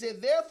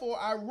 therefore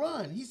I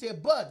run. He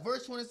said, but,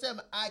 verse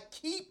 27, I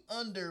keep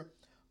under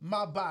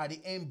my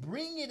body and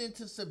bring it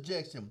into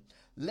subjection,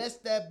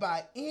 lest that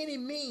by any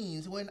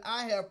means, when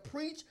I have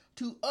preached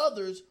to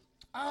others,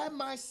 I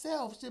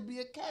myself should be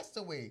a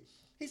castaway.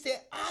 He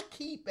said, I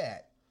keep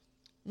at.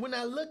 When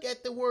I look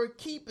at the word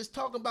keep, it's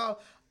talking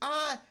about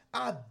I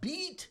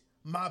beat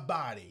my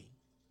body.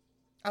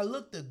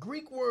 The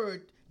Greek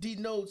word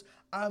denotes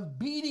I'm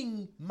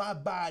beating my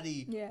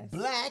body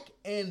black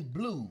and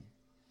blue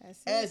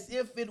as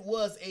if it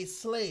was a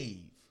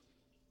slave.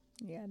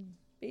 Yeah,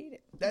 beat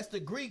it. That's the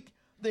Greek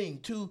thing,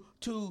 to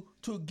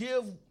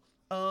give,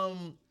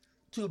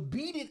 to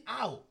beat it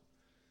out.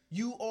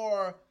 You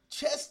are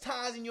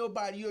chastising your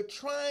body. You're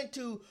trying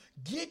to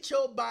get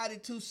your body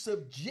to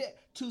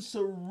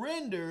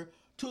surrender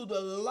to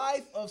the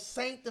life of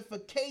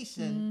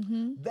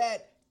sanctification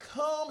that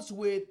comes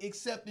with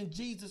accepting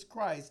Jesus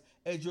Christ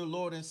as your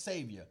Lord and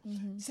Savior.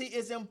 See,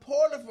 it's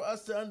important for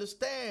us to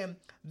understand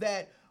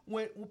that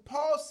when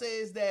Paul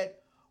says that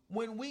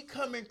when we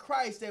come in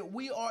Christ, that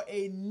we are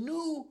a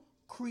new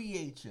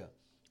creature.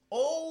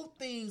 Old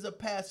things are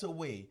passed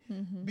away.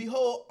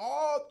 Behold,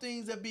 all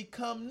things have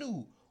become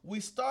new. We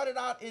started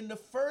out in the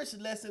first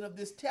lesson of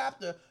this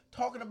chapter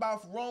talking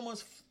about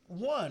Romans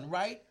 1,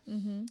 right?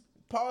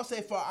 Paul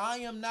said, for I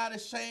am not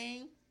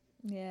ashamed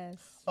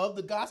of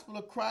the gospel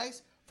of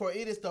Christ, for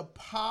it is the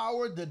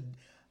power,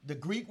 the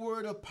Greek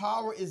word of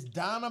power is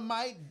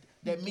dynamite.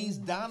 That means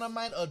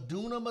dynamite, or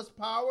dunamis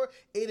power.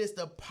 It is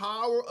the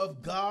power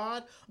of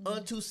God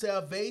unto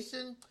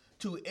salvation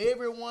to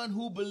everyone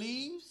who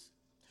believes.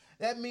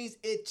 That means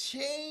it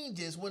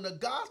changes. When the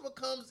gospel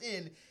comes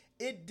in,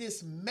 it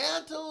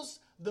dismantles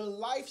the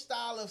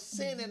lifestyle of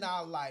sin in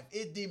our life.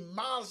 It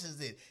demolishes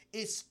it.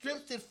 It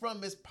strips it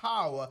from its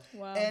power.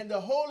 Wow. And the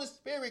Holy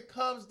Spirit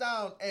comes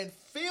down and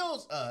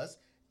fills us,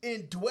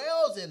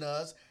 indwells in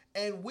us,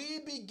 and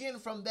we begin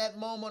from that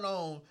moment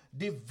on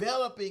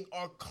developing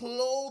or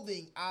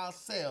clothing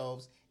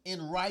ourselves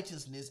in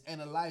righteousness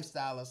and a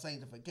lifestyle of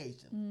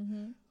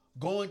sanctification.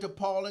 Going to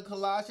Paul in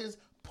Colossians,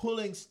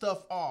 pulling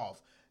stuff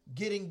off,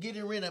 getting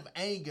rid of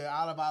anger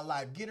out of our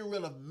life, getting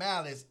rid of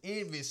malice,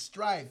 envy,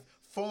 strife,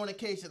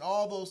 fornication,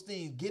 all those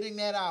things, getting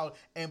that out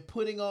and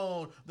putting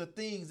on the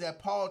things that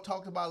Paul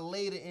talked about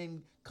later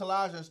in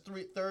Colossians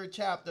 3rd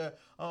chapter,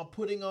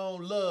 putting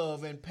on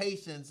love and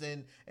patience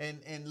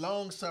and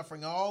long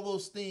suffering, all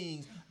those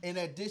things in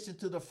addition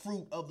to the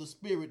fruit of the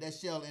Spirit that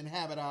shall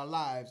inhabit our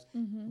lives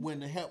when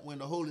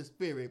the Holy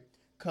Spirit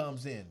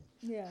comes in.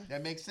 Yeah.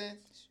 That makes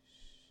sense?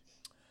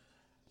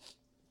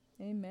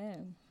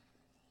 Amen.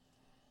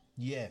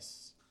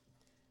 Yes.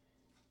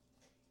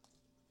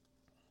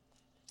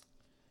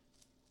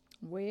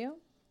 Well.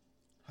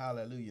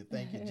 Hallelujah.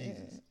 Thank you,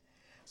 Jesus.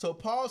 So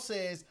Paul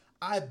says,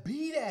 I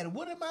beat at it.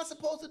 What am I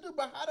supposed to do?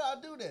 But how do I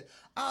do that?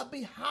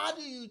 How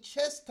do you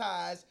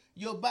chastise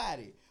your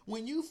body?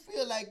 When you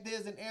feel like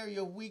there's an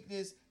area of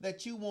weakness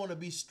that you want to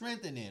be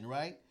strengthened in,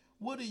 right?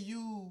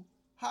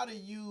 How do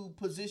you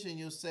position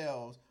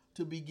yourselves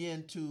to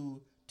begin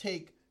to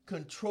take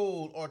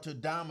control or to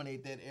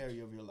dominate that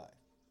area of your life?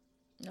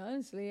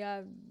 Honestly,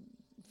 I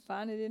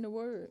find it in the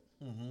Word.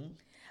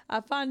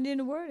 I find it in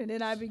the Word, and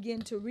then I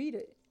begin to read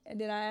it. And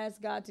then I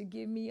ask God to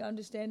give me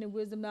understanding,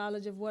 wisdom,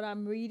 knowledge of what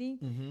I'm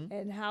reading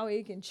and how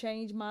it can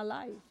change my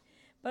life.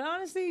 But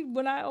honestly,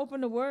 when I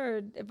open the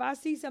Word, if I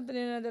see something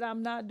in there that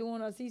I'm not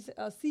doing or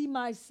see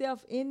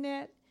myself in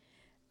that,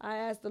 I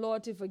ask the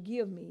Lord to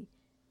forgive me.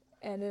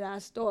 And then I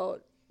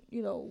start,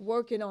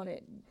 working on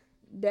it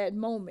that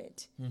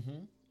moment.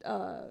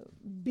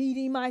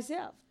 Beating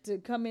myself to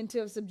come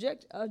into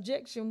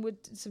subjection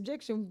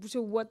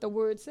to what the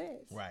Word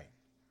says. Right.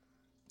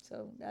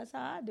 So that's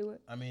how I do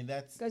it. I mean,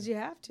 that's because you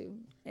have to,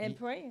 and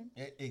praying.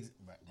 Right,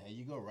 there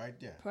you go, right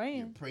there. Praying.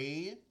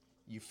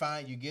 You're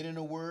praying. You get in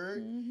the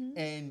Word,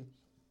 and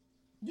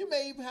you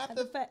may even have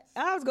to.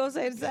 I was gonna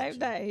say the same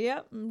thing.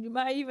 Yep, you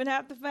might even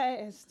have to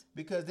fast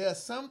because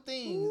there's some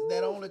things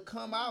that only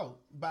come out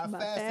by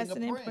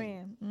fasting and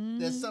praying.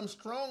 There's some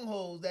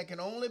strongholds that can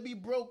only be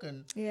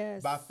broken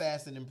by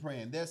fasting and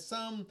praying. There's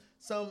some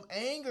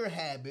anger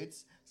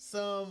habits,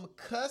 some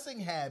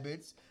cussing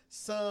habits,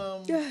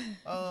 some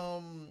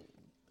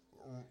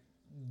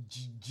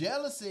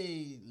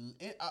jealousy,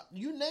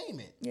 you name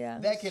it. Yeah,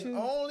 that can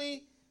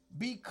only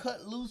be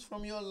cut loose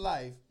from your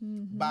life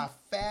by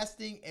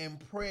fasting and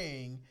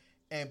praying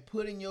and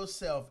putting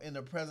yourself in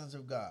the presence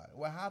of God.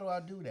 Well, how do I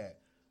do that?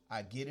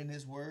 I get in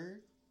His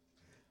Word,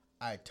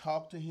 I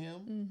talk to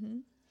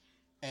Him,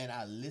 and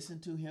I listen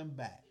to Him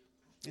back.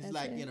 It's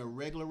in a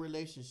regular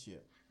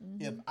relationship.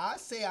 If I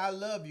say I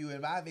love you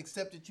and I've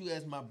accepted you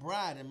as my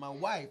bride and my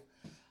wife,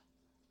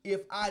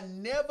 if I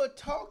never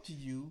talk to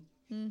you,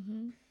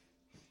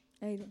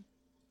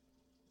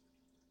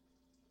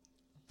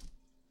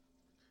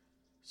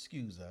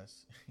 excuse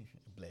us,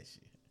 bless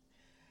you.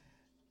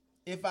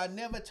 If I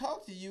never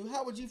talk to you,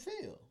 how would you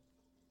feel?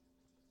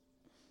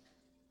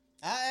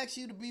 I ask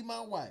you to be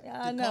my wife.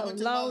 I to know, come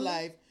into my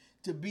life,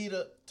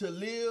 to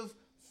live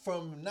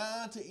from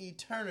now to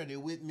eternity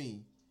with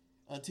me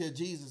until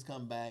Jesus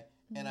come back,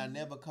 and I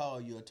never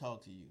call you or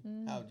talk to you.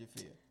 How would you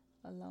feel?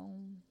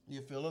 Alone.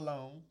 You feel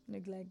alone.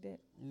 Neglected.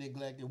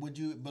 Would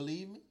you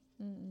believe me?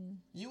 Mm-mm.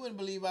 You wouldn't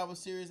believe I was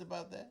serious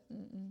about that?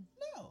 Mm-mm.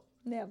 No.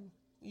 Never.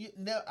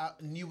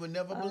 You would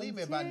never believe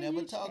me if I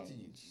never talked to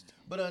you.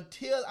 But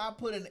until I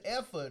put an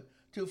effort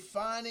to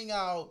finding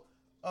out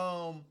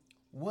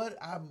what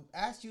I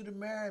asked you to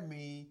marry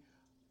me,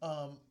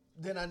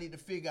 then I need to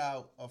figure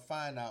out or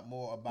find out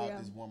more about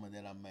this woman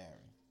that I'm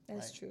marrying.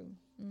 That's right? true.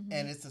 Mm-hmm.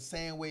 And it's the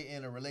same way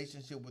in a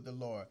relationship with the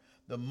Lord.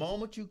 The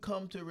moment you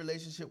come to a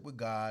relationship with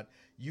God,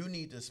 you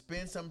need to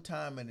spend some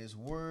time in His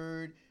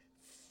Word,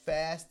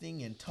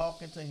 fasting and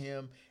talking to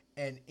Him.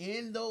 And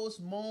in those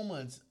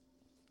moments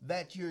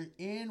that you're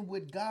in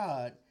with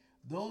God,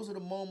 those are the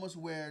moments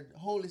where the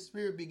Holy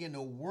Spirit begin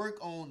to work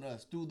on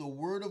us through the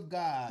Word of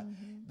God.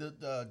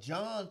 Mm-hmm.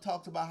 John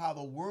talks about how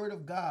the Word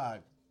of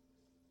God,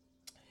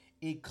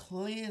 it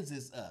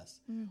cleanses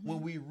us. Mm-hmm.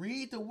 When we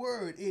read the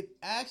Word, it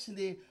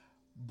actually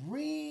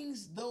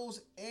brings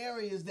those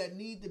areas that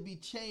need to be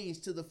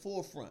changed to the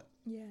forefront.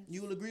 Yes.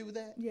 You will agree with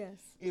that? Yes.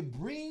 It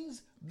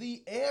brings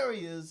the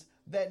areas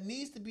that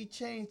needs to be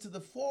changed to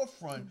the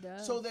forefront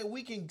so that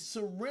we can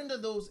surrender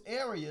those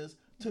areas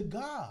to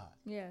God.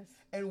 Yes.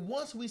 And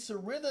once we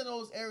surrender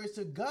those areas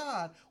to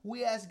God,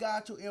 we ask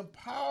God to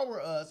empower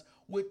us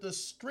with the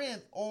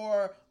strength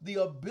or the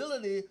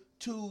ability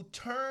to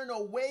turn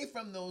away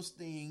from those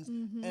things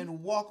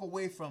and walk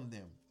away from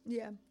them.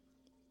 Yeah.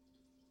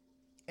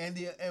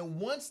 And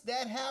once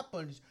that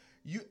happens,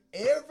 you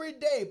every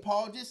day,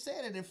 Paul just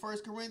said it in 1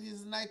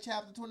 Corinthians 9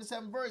 chapter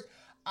 27 verse,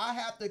 I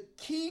have to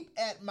keep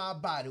at my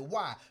body.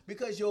 Why?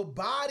 Because your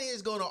body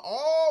is going to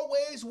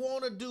always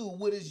want to do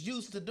what it's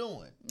used to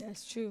doing.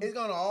 That's true. It's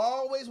going to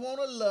always want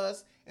to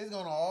lust. It's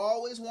going to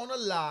always want to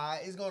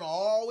lie. It's going to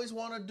always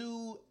want to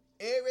do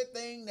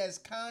everything that's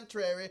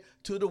contrary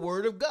to the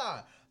Word of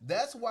God.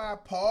 That's why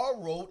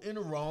Paul wrote in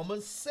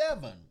Romans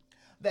 7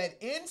 that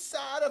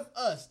inside of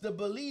us, the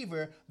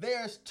believer,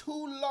 there's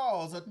two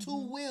laws or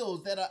two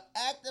wills that are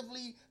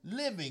actively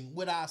living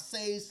with our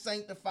saved,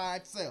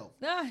 sanctified self.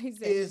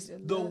 Is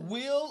the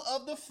will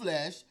of the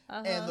flesh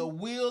and the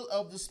will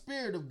of the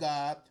Spirit of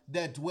God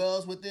that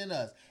dwells within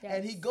us. Yes.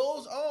 And he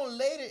goes on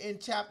later in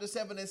chapter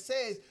 7 and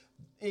says,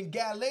 in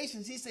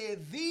Galatians, he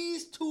said,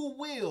 these two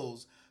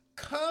wills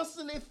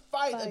constantly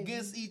fight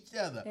against each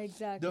other.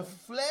 Exactly. The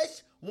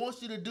flesh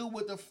wants you to do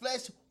what the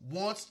flesh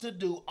wants to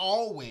do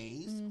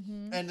always,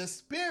 and the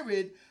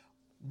Spirit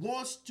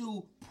wants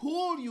to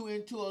pull you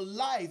into a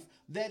life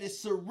that is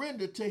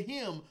surrendered to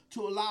Him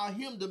to allow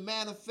Him to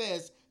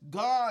manifest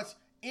God's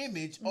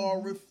image or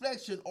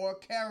reflection or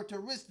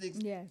characteristics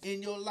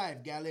in your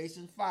life.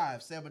 Galatians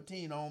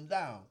 5:17 on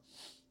down.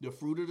 The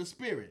fruit of the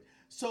Spirit.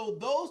 So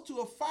those two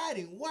are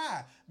fighting.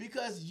 Why?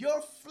 Because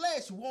your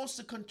flesh wants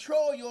to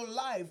control your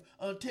life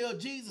until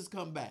Jesus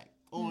come back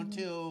or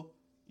until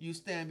you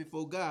stand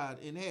before God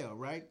in hell,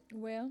 right?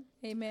 Well,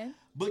 amen.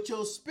 But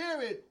your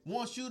spirit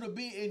wants you to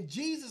be in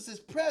Jesus'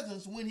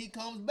 presence when He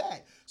comes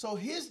back. So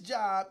His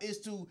job is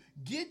to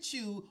get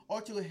you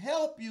or to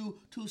help you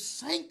to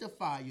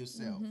sanctify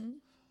yourself.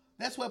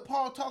 That's what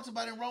Paul talks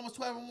about in Romans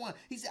 12:1.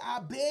 He said, I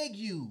beg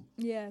you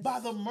by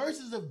the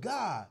mercies of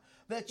God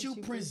that you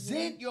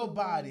present your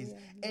bodies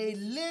a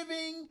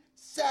living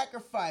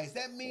sacrifice.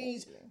 That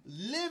means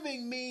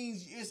living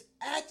means it's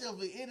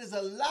actively, it is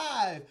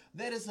alive.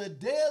 That is a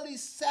daily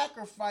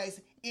sacrifice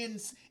in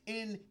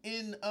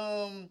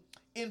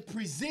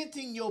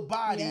presenting your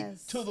body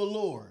to the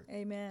Lord.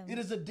 Amen. It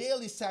is a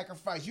daily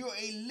sacrifice. You're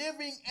a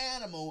living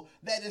animal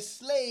that is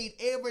slayed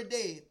every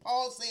day.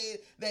 Paul said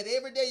that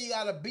every day you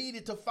got to beat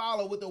it to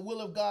follow what the will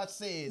of God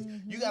says.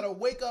 You got to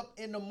wake up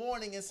in the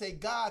morning and say,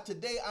 God,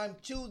 today I'm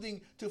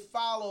choosing to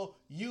follow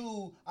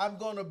you. I'm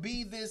going to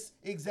be this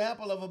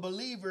example of a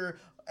believer,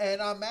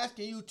 and I'm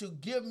asking you to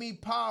give me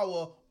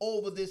power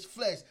over this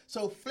flesh.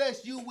 So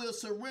flesh, you will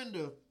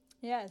surrender.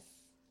 Yes.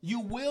 You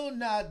will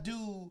not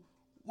do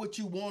what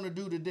you want to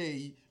do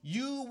today.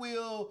 You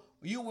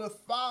will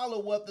follow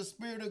what the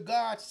Spirit of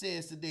God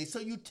says today. So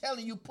you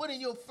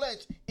putting your flesh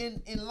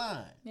in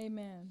line.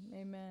 Amen.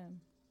 Amen.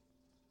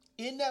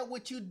 Isn't that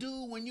what you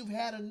do when you've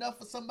had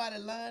enough of somebody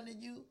lying to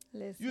you?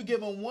 Listen. You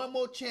give them one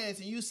more chance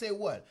and you say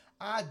what?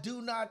 I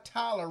do not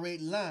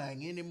tolerate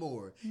lying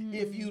anymore.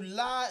 If you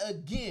lie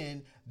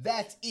again,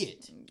 that's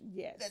it.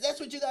 Yes. That's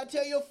what you got to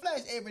tell your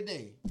flesh every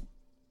day.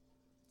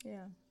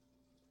 Yeah.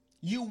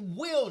 You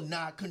will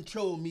not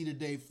control me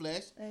today,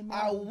 flesh. Amen.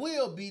 I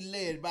will be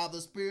led by the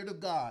Spirit of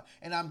God.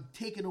 And I'm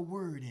taking a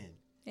word in.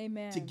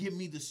 Amen. To give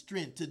me the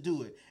strength to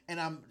do it. And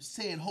I'm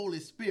saying, Holy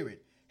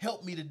Spirit,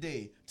 help me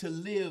today to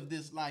live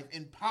this life.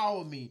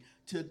 Empower me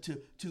to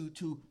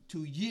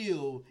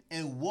yield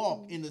and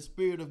walk in the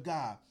Spirit of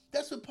God.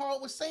 That's what Paul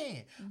was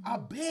saying. I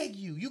beg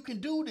you, you can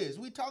do this.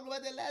 We talked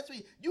about that last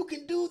week. You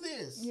can do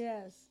this.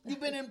 Yes. You've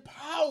been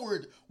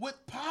empowered with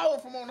power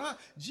from on high.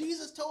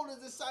 Jesus told his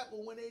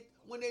disciples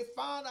when they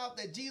found out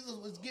that Jesus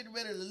was getting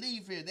ready to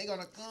leave here, they're going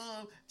to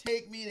come,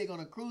 take me, they're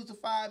going to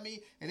crucify me,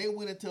 and they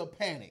went into a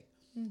panic.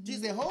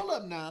 Jesus said, hold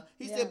up now.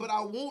 He said, but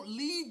I won't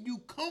leave you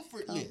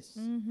comfortless.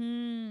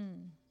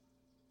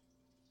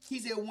 He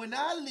said, when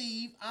I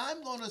leave,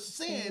 I'm going to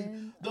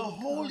send the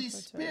Holy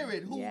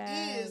Spirit, who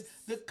is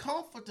the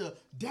comforter,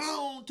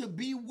 down to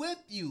be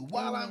with you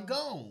while I'm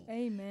gone.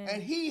 Amen.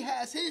 And he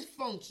has his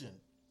function.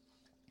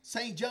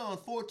 St. John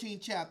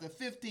 14th chapter,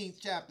 15th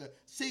chapter,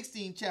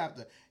 16th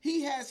chapter.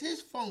 He has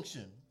his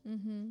function.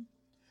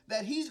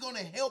 That he's going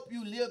to help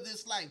you live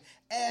this life.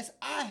 As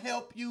I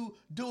help you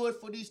do it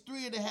for these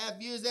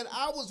 3.5 years that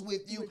I was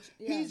with you,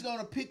 he's going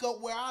to pick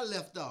up where I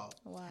left off.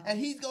 Wow. And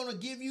he's going to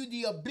give you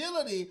the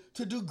ability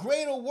to do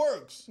greater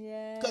works.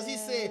 Because he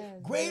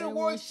said, greater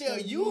works shall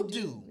you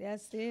do.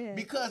 That's it.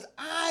 Because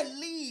I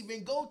leave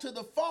and go to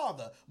the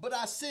Father, but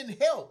I send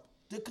help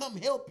to come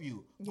help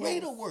you.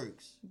 Greater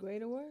works.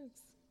 Greater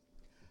works.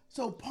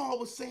 So Paul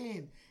was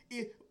saying,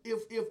 if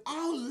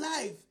our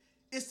life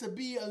is to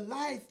be a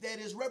life that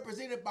is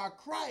represented by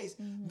Christ,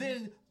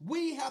 then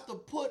we have to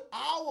put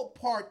our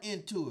part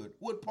into it.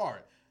 What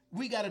part?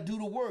 We got to do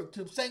the work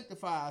to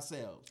sanctify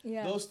ourselves.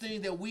 Yes. Those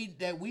things that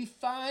we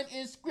find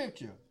in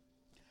Scripture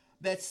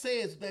that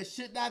says that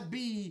should not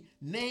be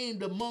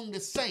named among the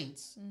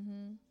saints.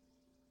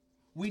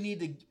 We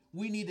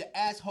need to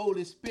ask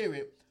Holy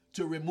Spirit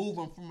to remove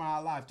them from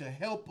our life, to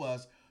help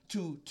us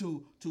to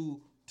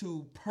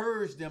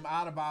purge them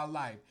out of our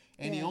life.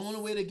 And the only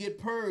way to get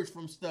purged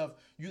from stuff,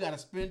 you got to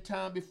spend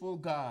time before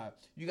God.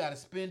 You got to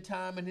spend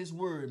time in his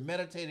word,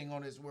 meditating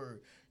on his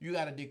word. You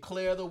got to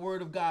declare the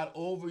word of God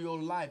over your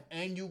life,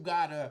 and you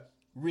got to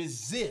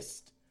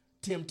resist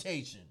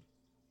temptation.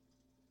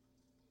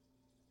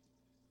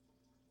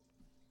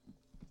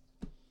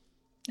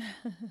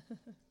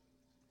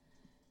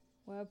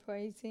 Well,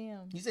 praise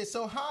him. He said,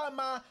 so how am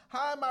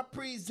I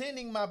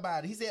presenting my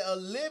body? He said, a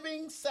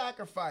living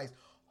sacrifice,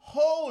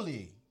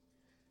 holy.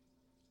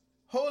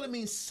 Holy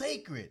means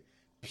sacred,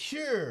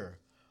 pure,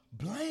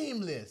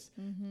 blameless,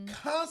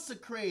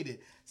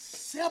 consecrated,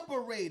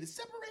 separated.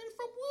 Separated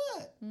from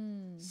what?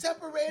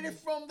 Separated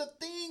from the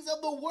things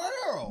of the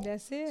world.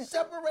 That's it.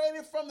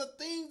 Separated from the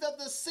things of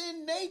the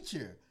sin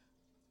nature.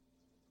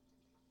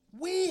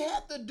 We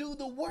have to do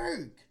the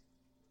work.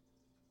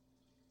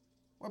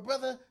 Well,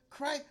 brother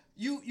Christ,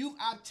 you've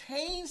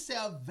obtained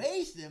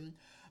salvation.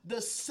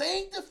 The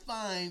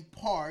sanctifying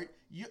part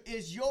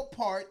is your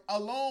part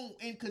along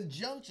in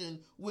conjunction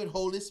with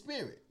Holy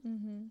Spirit.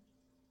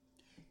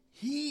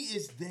 He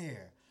is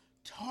there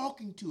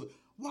talking to it.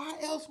 Why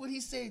else would he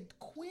say,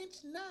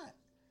 quench not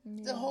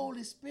the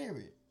Holy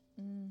Spirit?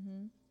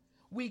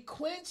 We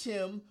quench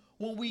him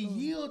when we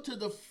yield to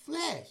the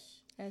flesh.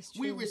 That's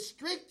true. We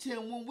restrict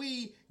him when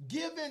we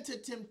give in to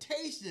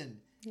temptation.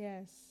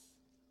 Yes.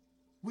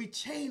 We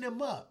chain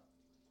him up.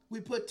 We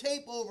put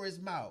tape over his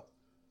mouth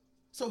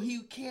so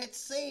he can't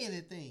say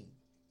anything.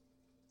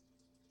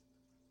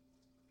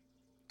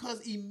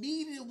 Because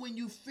immediately when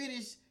you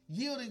finish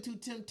yielding to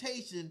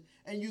temptation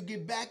and you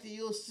get back to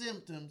your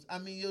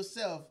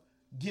yourself,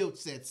 guilt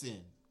sets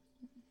in.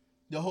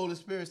 The Holy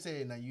Spirit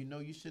said, now you know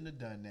you shouldn't have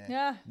done that.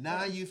 Yeah,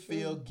 now you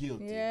feel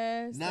guilty.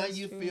 Yes, now that's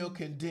you true. feel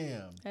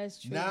condemned.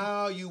 That's true.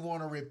 Now you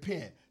want to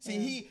repent.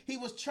 See, he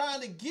was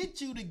trying to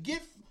get you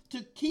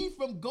to keep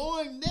from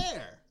going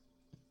there.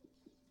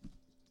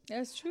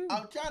 That's true.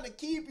 I'm trying to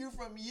keep you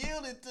from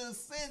yielding to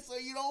sin so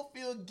you don't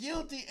feel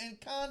guilty and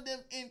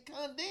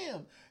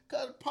condemned.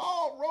 Because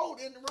Paul wrote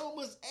in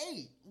Romans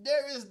 8,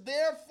 there is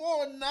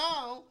therefore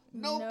now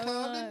no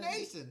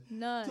condemnation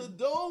to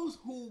those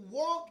who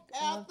walk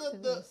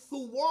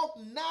who walk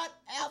not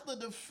after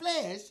the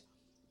flesh,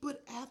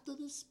 but after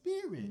the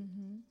Spirit.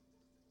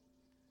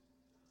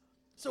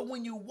 So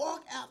when you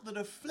walk after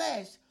the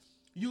flesh,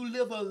 you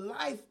live a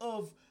life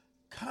of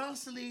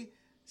constantly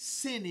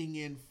sinning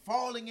and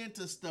falling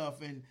into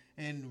stuff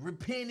and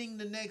repenting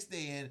the next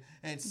day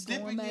and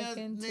slipping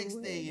the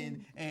next day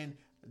and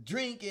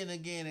drinking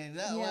again and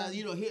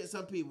hear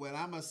some people. Well,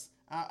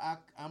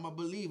 I'm a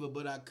believer,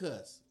 but I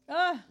cuss.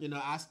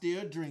 I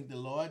still drink. The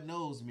Lord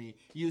knows me.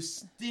 You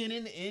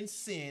sinning in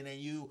sin and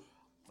you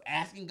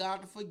asking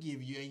God to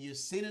forgive you, and you're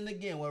sinning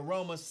again. Well,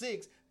 Romans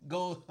 6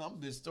 goes. I'm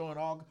just throwing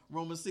all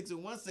Romans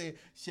 6:1 says,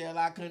 "Shall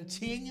I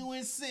continue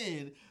in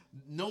sin,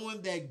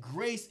 knowing that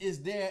grace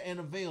is there and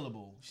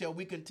available? Shall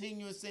we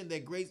continue in sin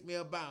that grace may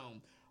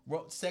abound?"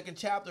 Second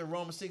chapter of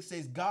Romans 6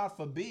 says, "God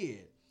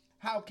forbid.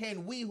 How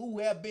can we who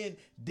have been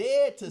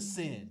dead to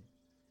sin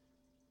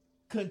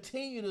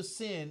continue to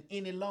sin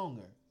any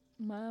longer?"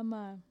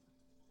 My.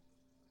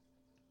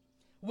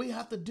 We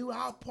have to do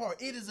our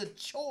part. It is a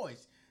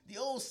choice. The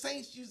old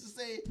saints used to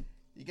say,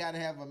 you got to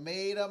have a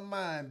made up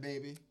mind,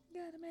 baby.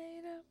 Got a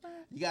made up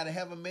mind. You got to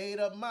have a made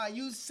up mind.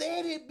 You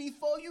said it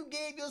before you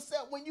gave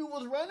yourself, when you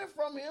was running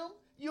from him.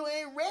 You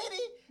ain't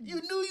ready.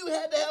 You knew you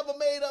had to have a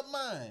made up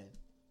mind.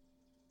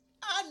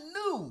 I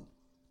knew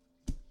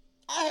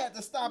I had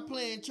to stop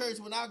playing church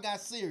when I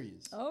got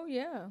serious. Oh,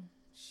 yeah.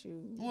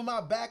 Shoot. When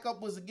my back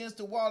up was against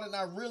the wall and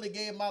I really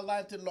gave my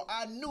life to the Lord,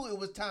 I knew it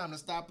was time to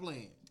stop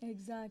playing.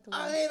 Exactly.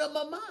 I made up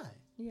my mind.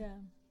 Yeah.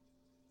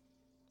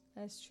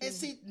 That's true. And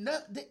see,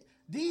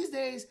 these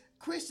days,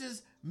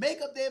 Christians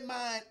make up their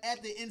mind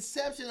at the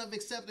inception of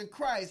accepting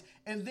Christ,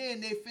 and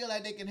then they feel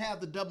like they can have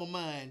the double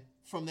mind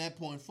from that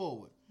point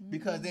forward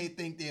because they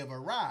think they have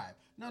arrived.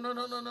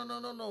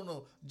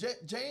 No.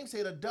 James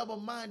said a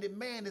double-minded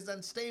man is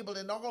unstable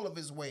in all of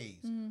his ways.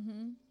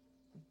 Mm-hmm.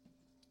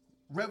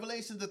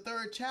 Revelation, the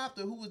 3rd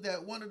chapter, who was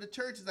that? One of the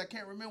churches, I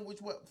can't remember which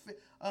one,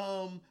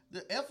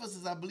 the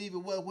Ephesus, I believe it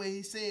was, where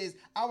he says,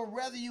 I would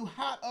rather you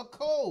hot or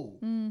cold.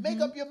 Mm-hmm.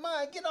 Make up your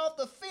mind, get off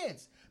the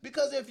fence.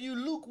 Because if you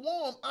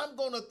lukewarm, I'm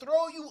going to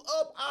throw you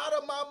up out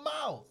of my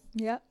mouth.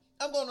 Yep.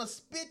 I'm going to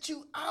spit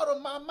you out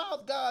of my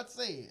mouth, God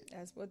said.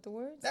 That's what the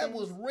word says. That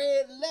was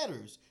red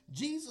letters.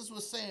 Jesus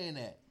was saying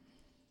that.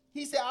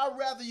 He said, I'd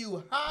rather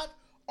you hot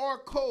or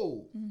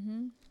cold.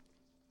 Mm-hmm.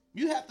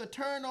 You have to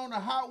turn on the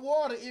hot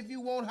water if you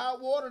want hot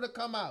water to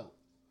come out.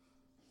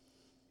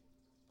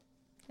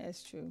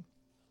 That's true.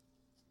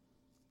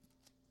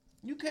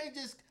 You can't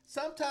just,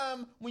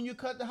 sometimes when you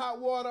cut the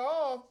hot water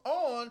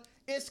on,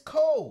 it's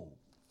cold.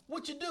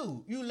 What you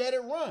do? You let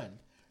it run.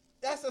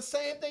 That's the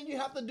same thing you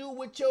have to do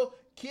with your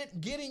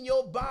getting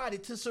your body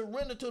to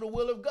surrender to the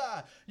will of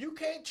God. You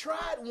can't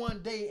try it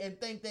one day and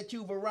think that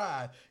you've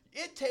arrived.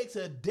 It takes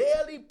a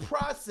daily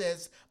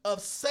process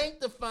of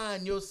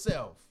sanctifying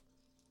yourself.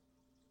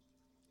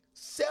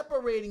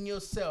 Separating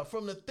yourself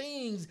from the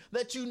things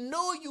that you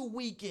know you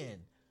weak in,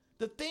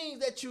 the things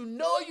that you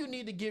know you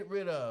need to get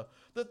rid of,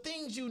 the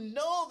things you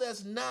know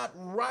that's not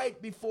right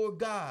before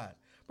God.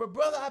 But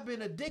brother, I've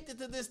been addicted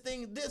to this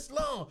thing this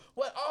long.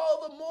 Well,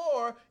 all the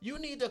more you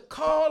need to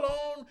call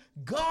on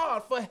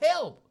God for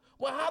help.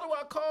 Well, how do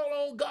I call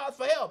on God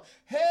for help?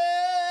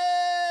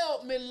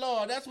 Help me,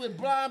 Lord. That's what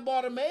blind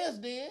Bartimaeus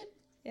did.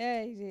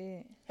 Yeah, he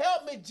did.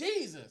 Help me,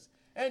 Jesus.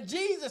 And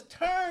Jesus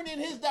turned in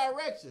his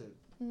direction.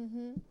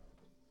 Mm-hmm.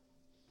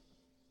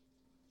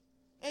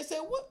 And said,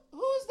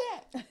 who's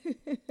that?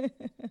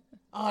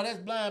 Oh, that's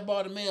blind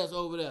Bartimaeus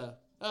over there.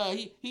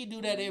 He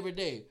do that every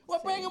day.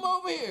 Well, bring him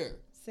over here.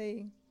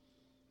 See.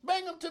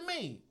 Bring him to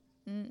me.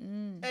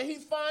 Mm-mm. And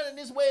he's finding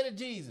his way to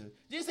Jesus.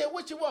 Jesus said,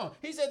 what you want?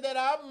 He said, that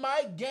I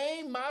might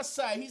gain my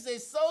sight. He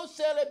said, so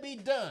shall it be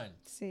done.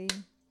 See.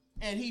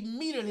 And he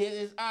immediately,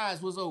 his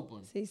eyes was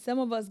open. See, some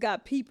of us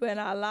got people in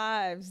our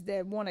lives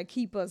that want to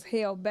keep us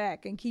held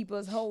back and keep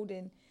us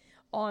holding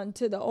on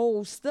to the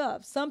old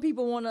stuff. Some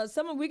people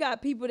we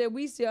got people that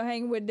we still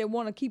hang with that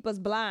want to keep us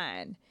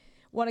blind,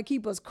 want to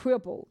keep us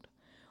crippled,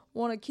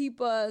 want to keep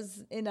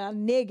us in a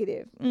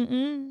negative.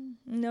 No.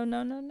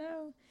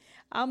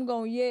 I'm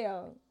going to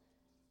yell.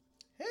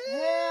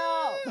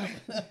 Help!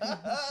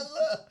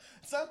 Look,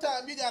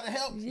 sometimes you got to get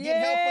help for your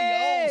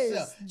own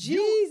self.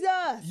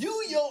 Jesus!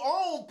 You your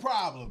own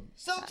problem.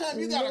 Sometimes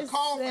you got to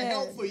call for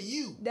help for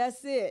you.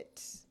 That's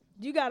it.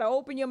 You got to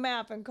open your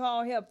mouth and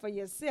call help for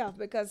yourself,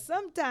 because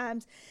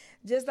sometimes,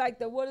 just like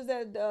the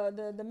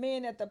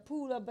man at the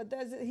pool of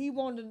Bethesda,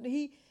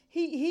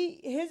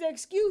 his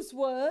excuse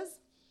was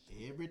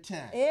every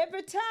time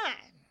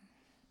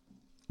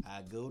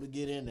I go to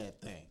get in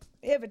that thing.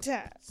 Every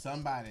time.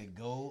 Somebody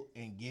go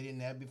and get in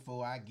there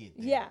before I get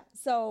there. Yeah.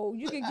 So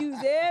you can use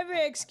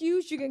every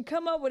excuse. You can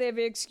come up with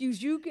every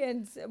excuse you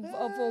can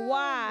for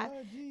why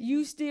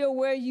you still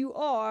where you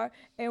are,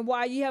 and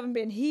why you haven't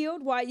been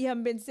healed, why you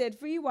haven't been set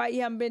free, why you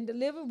haven't been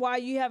delivered, why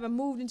you haven't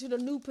moved into the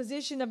new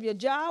position of your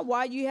job,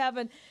 why you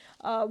haven't,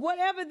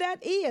 whatever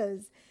that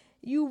is.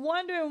 You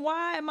wondering,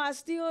 why am I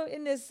still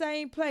in this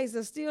same place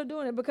or still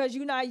doing it? Because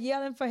you're not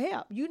yelling for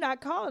help. You're not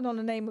calling on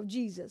the name of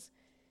Jesus.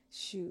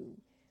 Shoot.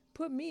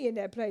 Put me in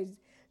that place.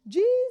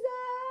 Jesus,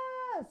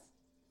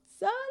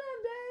 Son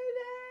of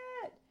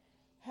David,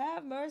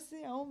 have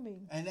mercy on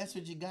me. And that's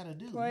what you gotta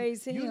do.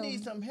 Praise Him. You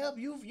need some help.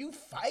 You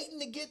fighting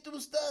to get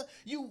through stuff.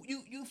 You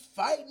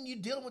fighting. You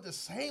dealing with the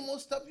same old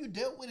stuff you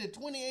dealt with in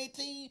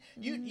 2018.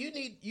 Mm-hmm.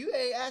 You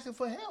ain't asking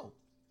for help.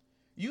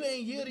 You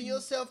ain't yielding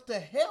yourself to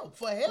help.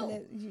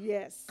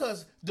 Yes.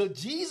 Because the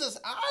Jesus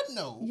I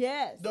know,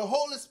 yes, the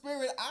Holy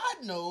Spirit I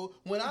know,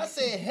 when I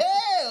say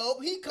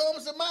help, He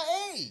comes to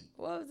my aid.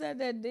 What was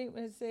that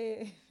demon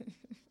said?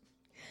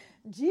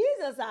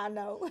 Jesus I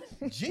know.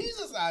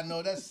 Jesus I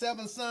know. That's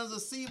 7 sons of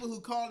Sceva who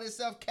call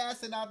themselves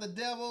casting out the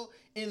devil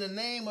in the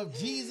name of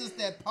Jesus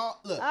that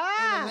Paul, in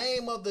the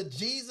name of the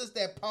Jesus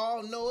that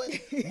Paul know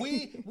it.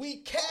 We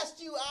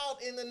cast you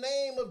out in the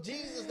name of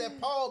Jesus that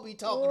Paul be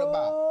talking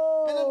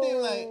about. And I'm being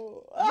like,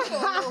 you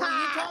don't know who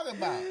you talking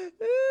about.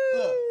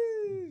 Look,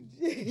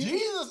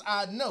 Jesus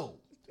I know.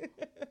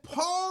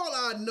 Paul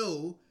I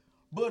know,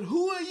 but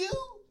who are you?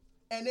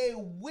 And they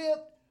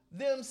whipped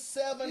them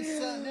 7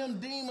 sons, them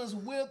demons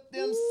whipped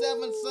them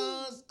 7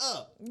 sons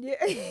up. Yeah.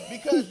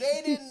 Because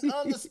they didn't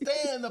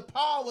understand the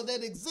power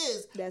that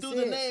exists That's through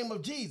it. the name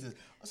of Jesus.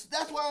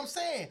 That's why I'm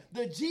saying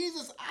the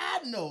Jesus I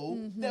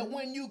know, that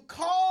when you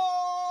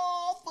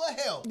call for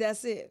help,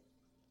 That's it.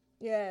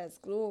 Yes,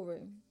 glory.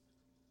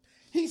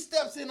 he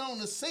steps in on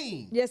the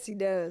scene. Yes, he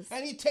does.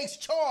 And he takes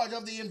charge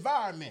of the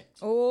environment.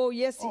 Oh,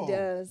 yes, he Oh,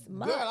 does.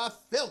 Girl, I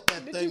felt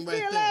that Did thing you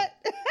right feel there.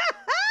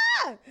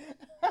 that?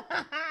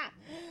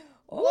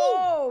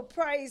 Oh,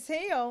 praise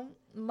him.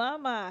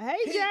 Mama. Hey,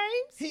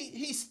 James.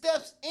 He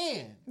steps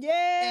in.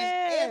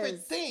 Yes. And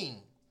everything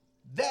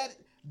that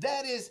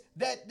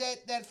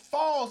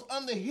falls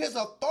under his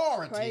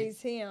authority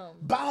Praise him.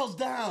 bows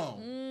down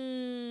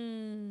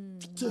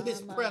to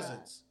his Mama.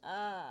 presence.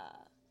 Ah.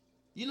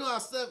 You know how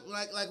stuff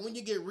like when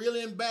you get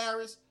really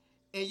embarrassed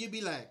and you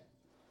be like,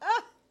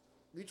 Ah.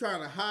 you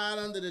trying to hide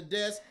under the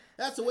desk.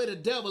 That's the way the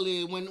devil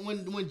is.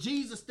 When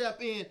Jesus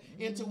step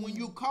into when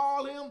you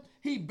call him,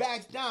 he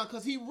backs down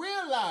because he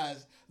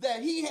realized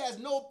that he has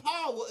no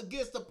power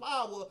against the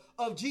power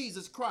of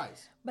Jesus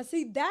Christ. But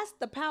see, that's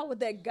the power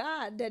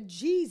that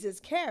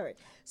Jesus carried.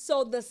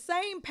 So the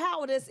same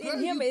power that's Girl,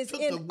 in him you is took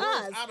in the words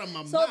us. out of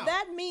my So mouth.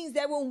 that means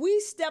that when we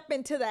step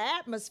into the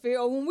atmosphere,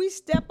 or when we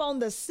step on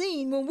the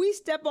scene, when we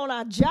step on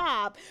our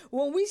job,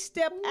 when we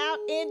step out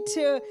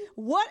into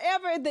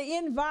whatever the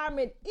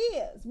environment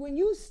is, when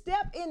you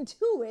step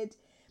into it,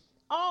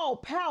 all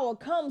power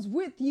comes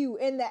with you,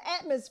 and the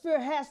atmosphere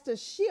has to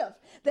shift.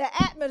 The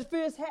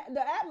atmosphere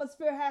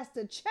has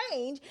to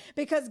change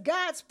because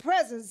God's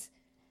presence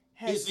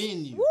It's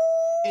in you. Woo!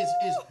 It's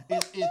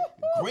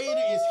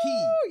greater is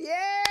he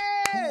Yes.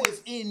 who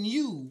is in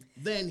you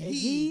than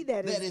he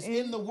that is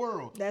in the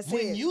world. That's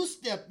when it. you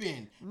step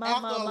in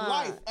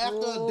My. after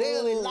a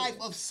daily life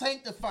of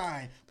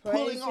sanctifying, Praise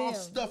pulling off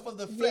him. stuff of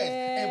the flesh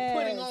and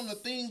putting Yes. on the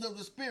things of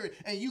the spirit,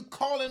 and you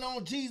calling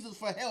on Jesus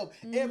for help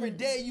every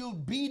day, you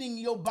beating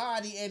your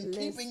body and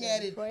keeping Listen,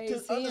 at it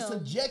praise under him.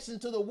 subjection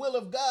to the will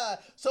of God,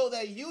 so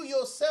that you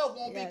yourself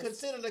won't Yes. be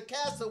considered a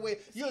castaway.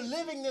 You're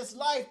living this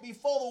life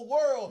before the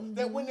world,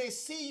 that when they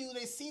see you,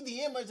 they see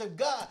the image of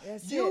God.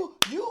 That's You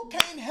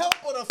can't help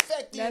but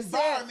affect the That's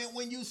environment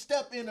when you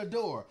step in the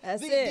door.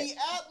 That's the it.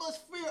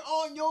 atmosphere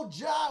on your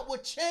job will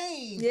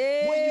change when you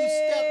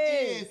Yes.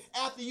 step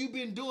in after you've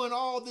been doing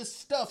all this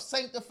stuff,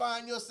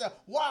 sanctifying yourself.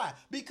 Why?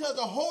 Because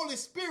the Holy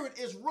Spirit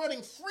is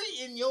running free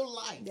in your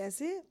life. That's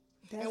it.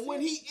 And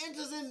when he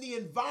enters in the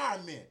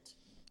environment,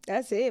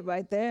 That's it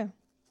right there.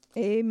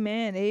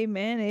 Amen.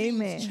 Amen.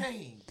 Amen. things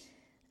change.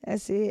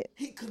 That's it.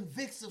 He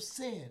convicts of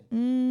sin.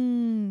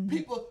 Mm.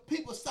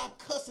 People stop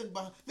cussing.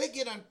 They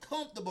get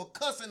uncomfortable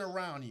cussing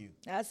around you.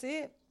 That's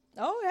it.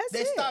 Oh, that's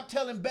They it. stop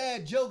telling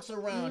bad jokes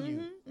around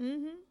you.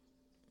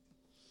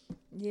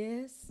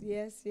 Yes,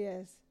 yes,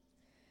 yes.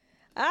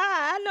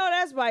 I know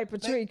that's right,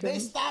 Patricia. They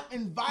stop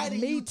inviting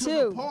Me you to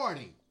too. the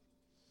party.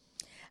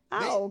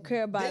 I don't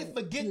care about They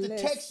forget to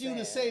text you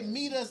to say,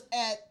 meet us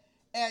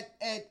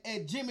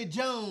at Jimmy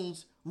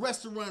Jones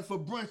restaurant for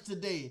brunch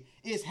today.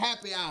 It's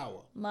happy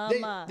hour.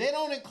 Mama. They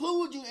don't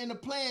include you in the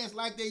plans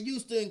like they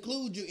used to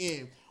include you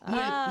in.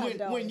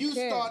 When you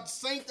care. start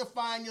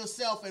sanctifying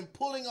yourself and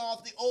pulling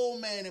off the old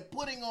man and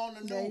putting on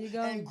the There new you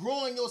go. and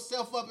growing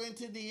yourself up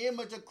into the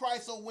image of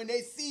Christ, so when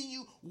they see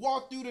you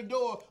walk through the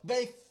door,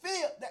 they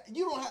feel that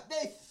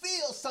they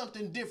feel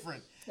something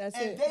different. That's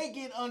and it. they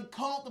get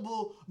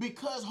uncomfortable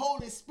because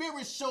Holy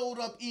Spirit showed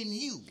up in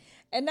you.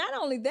 And not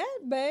only that,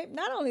 babe,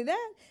 not only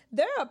that,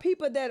 there are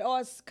people that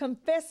are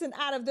confessing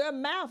out of their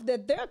mouth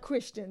that they're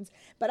Christians.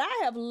 But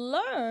I have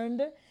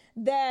learned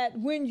that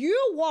when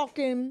you're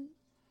walking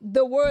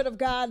the word of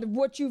God,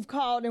 what you've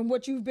called and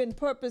what you've been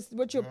purposed,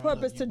 what you're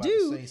purposed to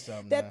do,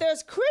 that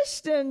there's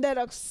Christians that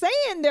are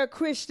saying they're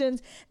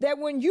Christians, that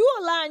when you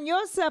align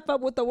yourself up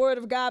with the word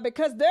of God,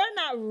 because they're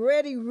not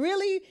really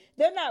ready.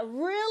 They haven't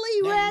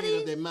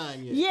made up their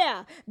mind yet.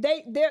 Yeah,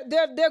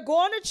 they're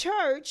going to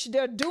church,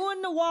 they're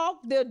doing the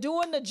walk, they're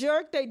doing the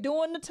jerk, they're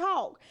doing the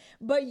talk.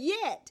 But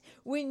yet,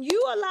 when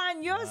you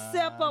align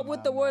yourself up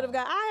with the word of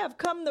God, I have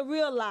come to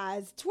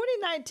realize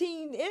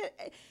 2019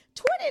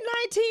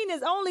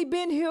 has only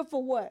been here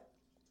for what?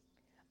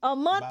 A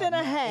month and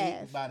a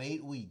half. About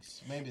 8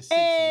 weeks, maybe 6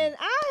 And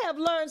weeks. I have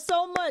learned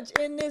so much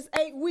in this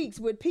 8 weeks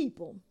with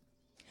people.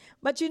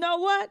 But you know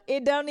what?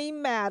 It doesn't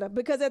even matter,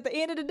 because at the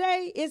end of the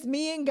day, it's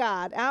me and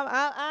God.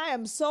 I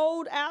am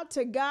sold out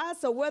to God.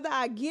 So whether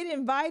I get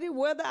invited,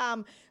 whether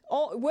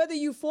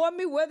you for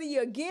me, whether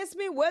you're against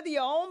me, whether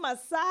you're on my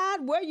side,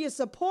 whether you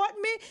support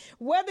me,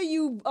 whether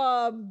you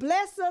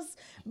bless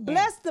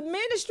the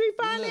ministry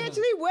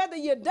financially, whether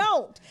you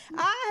don't,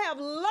 I have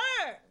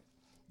learned.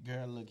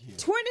 Girl, look here.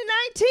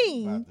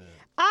 2019,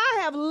 I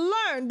have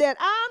learned that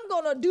I'm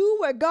going to do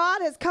what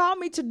God has called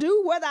me to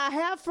do, whether I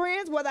have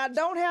friends, whether I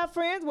don't have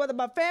friends, whether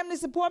my family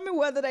support me,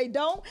 whether they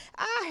don't.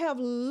 I have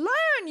learned,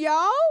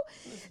 y'all,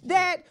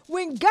 that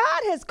when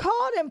God has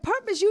called and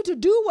purposed you to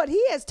do what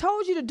he has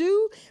told you to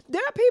do,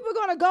 there are people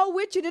going to go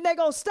with you, then they're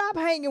going to stop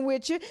hanging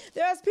with you.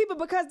 There's people,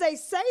 because they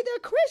say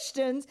they're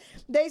Christians,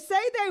 they say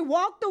they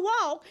walk the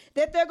walk,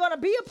 that they're going to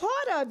be a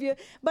part of you.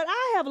 But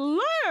I have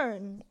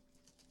learned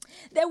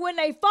that when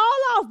they fall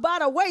off by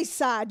the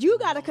wayside, you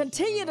got to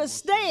continue to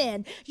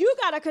stand. You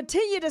got to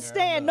continue to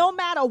stand no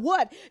matter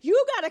what.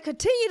 You got to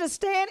continue to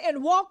stand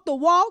and walk the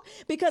walk,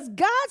 because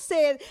God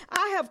said,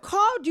 I have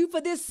called you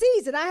for this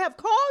season. I have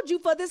called you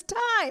for this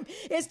time.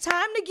 It's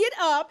time to get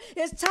up.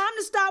 It's time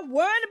to stop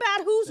worrying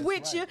about who's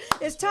with you.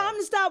 It's time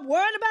to stop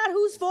worrying about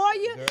who's for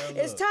you.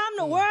 It's time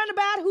to worry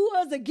about who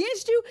is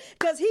against you,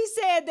 because he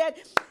said that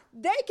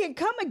they can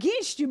come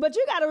against you, but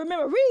you got to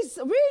remember,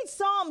 read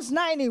Psalms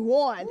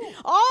 91.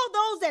 All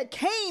those that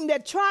came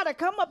that try to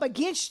come up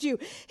against you,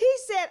 he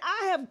said,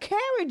 I have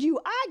carried you.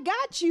 I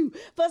got you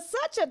for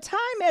such a time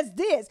as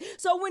this.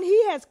 So when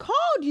he has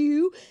called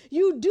you,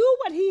 you do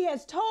what he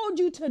has told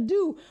you to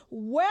do,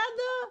 whether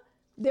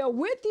they're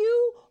with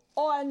you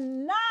or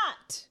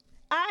not.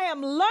 I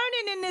am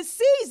learning in this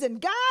season,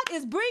 God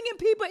is bringing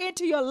people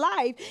into your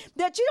life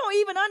that you don't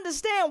even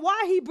understand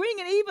why he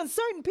bringing even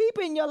certain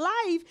people in your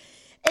life.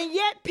 And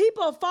yet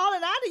people are falling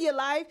out of your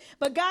life.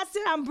 But God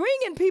said, I'm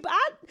bringing people.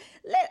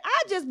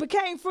 I just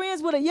became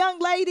friends with a young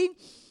lady.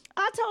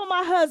 I told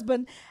my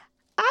husband,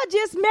 I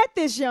just met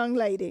this young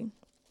lady.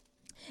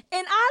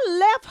 And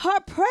I left her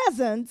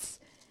presence,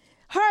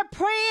 her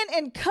praying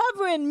and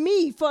covering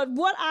me for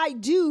what I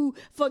do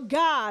for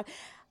God.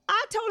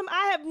 I told him,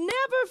 I have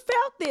never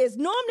felt this.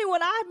 Normally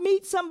when I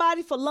meet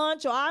somebody for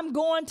lunch or I'm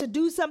going to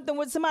do something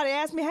with somebody,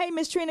 ask me, hey,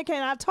 Miss Trina,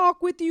 can I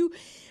talk with you?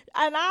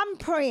 And I'm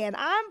praying.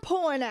 I'm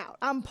pouring out.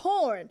 I'm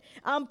pouring.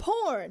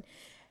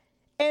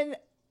 And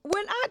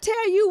when I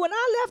tell you, when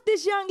I left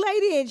this young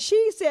lady and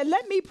she said,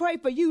 let me pray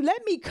for you.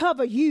 Let me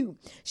cover you.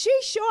 She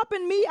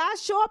sharpened me. I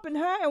sharpened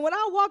her. And when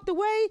I walked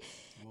away,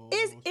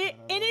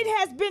 it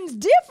has been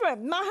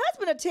different. My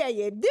husband will tell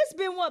you, this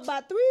been what,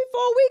 about 3-4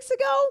 weeks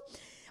ago?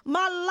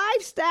 My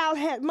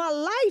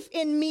life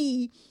in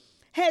me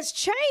has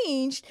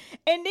changed.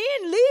 And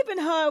then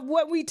leaving her,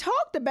 what we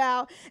talked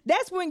about,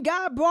 that's when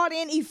God brought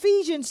in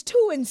Ephesians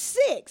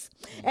 2:6.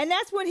 And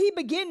that's when he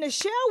began to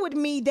share with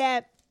me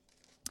that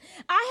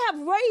I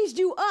have raised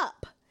you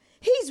up.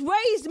 He's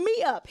raised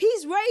me up.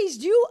 He's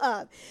raised you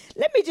up.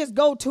 Let me just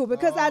go to it,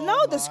 because I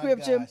know the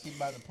scripture.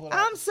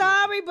 I'm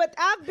sorry, but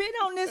I've been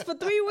on this for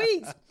 3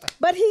 weeks.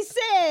 But he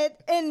said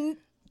in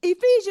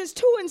Ephesians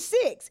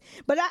 2:6,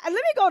 but let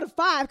me go to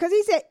 5, because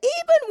he said,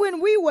 even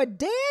when we were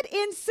dead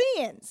in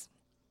sins,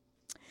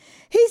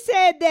 he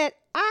said that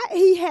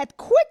he had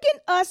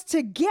quickened us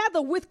together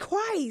with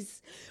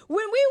Christ.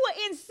 When we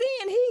were in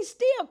sin, he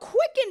still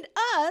quickened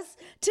us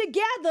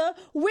together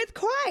with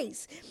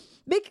Christ.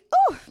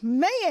 Oh,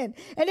 man.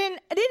 And then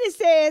it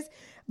says,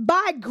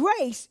 by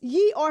grace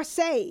ye are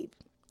saved.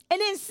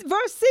 And then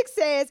verse 6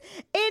 says,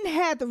 and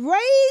hath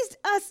raised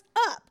us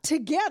up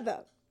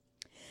together.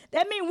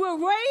 That means we're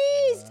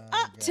raised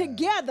up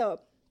together.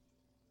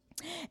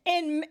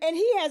 And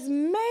he has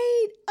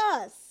made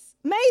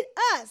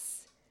us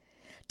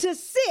to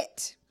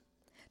sit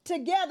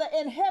together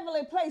in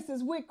heavenly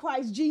places with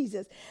Christ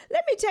Jesus.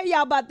 Let me tell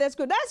y'all about that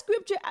scripture. That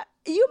scripture,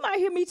 you might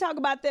hear me talk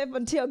about that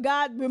until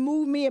God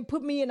removed me and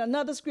put me in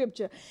another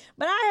scripture.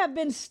 But I have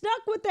been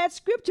stuck with that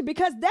scripture,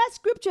 because that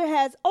scripture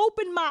has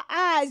opened my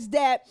eyes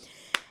that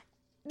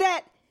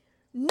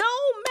no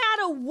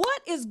matter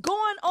what is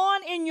going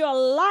on in your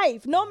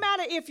life, no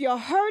matter if you're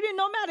hurting,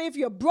 no matter if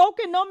you're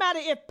broken, no matter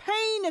if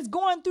pain is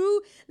going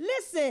through,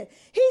 listen,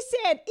 he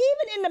said,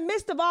 even in the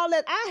midst of all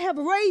that, I have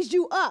raised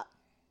you up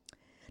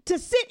to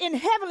sit in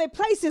heavenly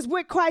places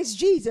with Christ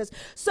Jesus.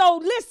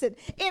 So listen,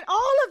 in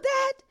all of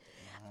that,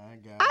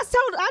 I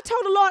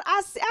told the Lord,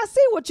 I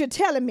see what you're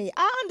telling me.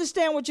 I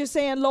understand what you're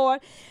saying, Lord.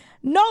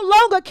 No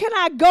longer can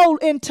I go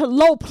into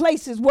low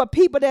places where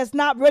people that's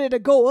not ready to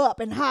go up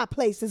in high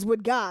places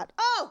with God.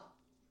 Oh,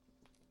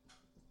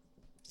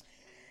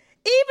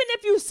 even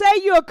if you say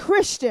you're a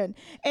Christian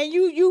and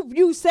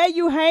you say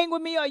you hang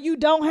with me or you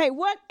don't hang,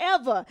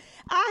 whatever,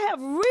 I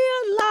have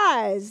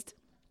realized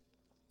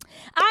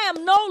I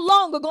am no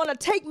longer going to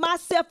take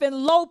myself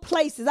in low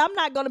places. I'm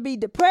not going to be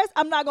depressed.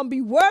 I'm not going to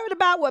be worried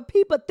about what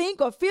people think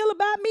or feel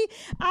about me.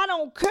 I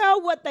don't care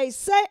what they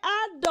say.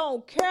 I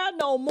don't care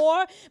no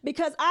more,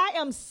 because I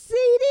am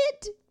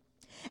seated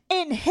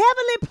in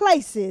heavenly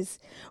places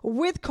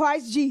with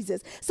Christ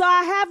Jesus. So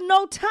I have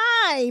no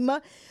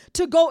time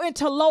to go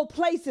into low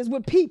places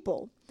with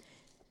people.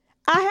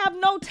 I have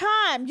no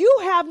time. You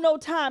have no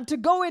time to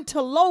go into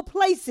low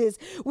places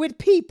with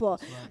people.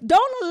 Right.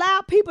 Don't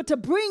allow people to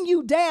bring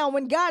you down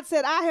when God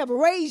said, I have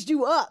raised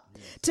you up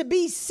to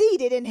be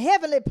seated in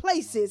heavenly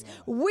places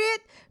with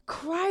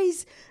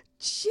Christ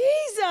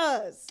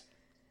Jesus.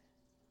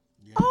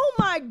 Yeah. Oh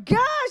my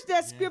gosh,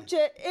 that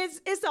scripture I've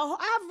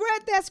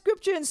read that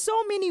scripture in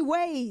so many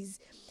ways.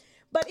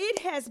 but it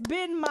has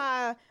been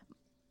I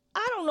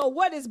don't know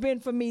what it's been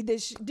for me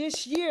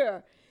this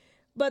year.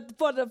 But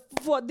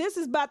for this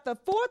is about the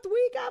fourth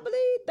week, I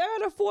believe,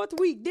 third or fourth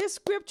week. This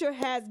scripture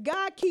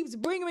God keeps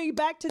bringing me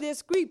back to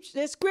this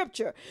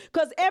scripture.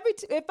 Because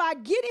if I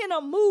get in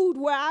a mood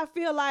where I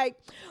feel like,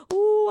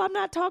 ooh, I'm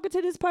not talking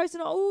to this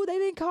person, or ooh, they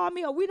didn't call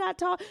me, or we're not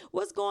talking,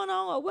 what's going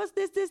on, or what's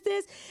this,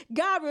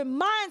 God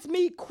reminds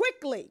me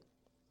quickly,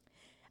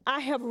 I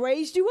have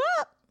raised you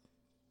up.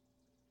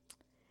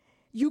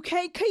 You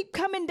can't keep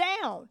coming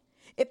down.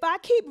 If I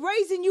keep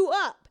raising you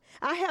up,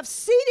 I have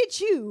seated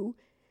you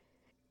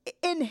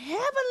in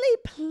heavenly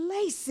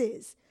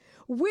places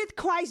with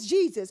Christ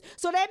Jesus.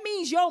 So that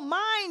means your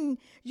mind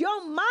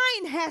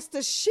has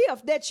to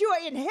shift, that you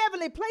are in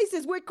heavenly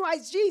places with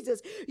Christ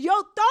Jesus.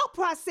 Your thought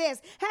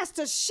process has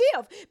to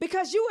shift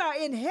because you are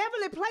in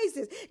heavenly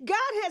places.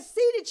 God has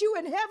seated you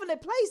in heavenly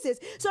places.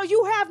 So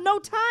you have no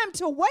time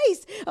to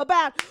waste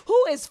about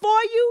who is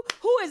for you,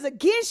 who is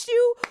against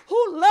you,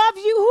 who love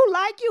you, who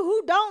like you,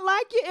 who don't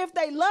like you. If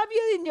they love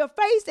you in your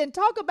face and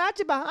talk about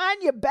you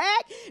behind your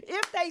back,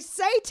 if they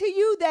say to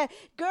you that,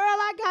 girl,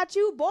 I got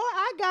you, boy,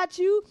 I got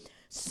you,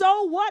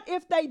 so what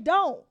if they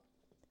don't?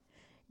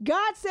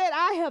 God said,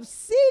 I have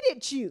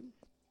seated you.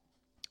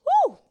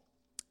 Woo!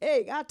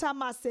 Hey, I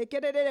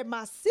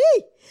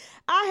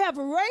have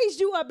raised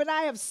you up and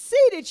I have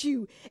seated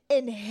you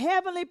in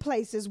heavenly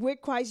places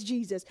with Christ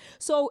Jesus.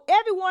 So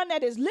everyone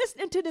that is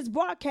listening to this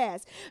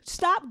broadcast,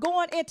 stop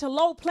going into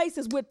low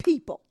places with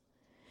people.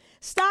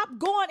 Stop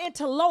going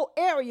into low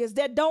areas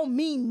that don't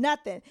mean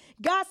nothing.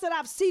 God said,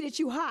 I've seated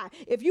you high.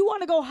 If you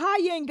want to go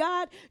higher in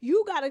God,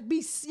 you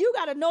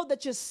gotta know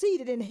that you're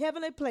seated in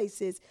heavenly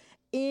places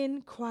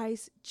in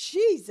Christ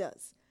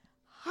Jesus.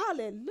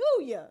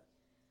 Hallelujah.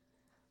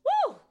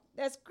 Woo!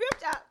 That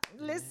scripture.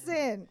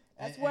 Listen,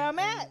 that's where I'm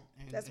at.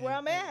 That's where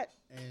I'm at.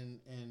 And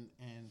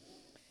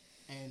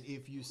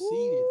if you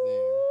seated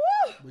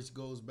there, which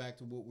goes back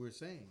to what we're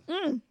saying,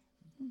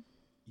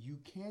 you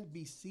can't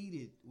be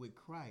seated with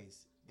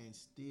Christ and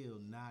still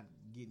not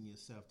getting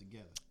yourself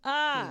together.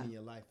 Cleaning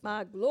your life up,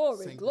 my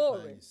glory.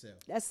 yourself.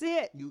 That's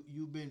it.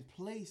 You've been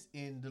placed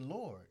in the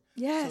Lord.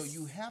 Yes. So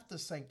you have to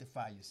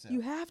sanctify yourself.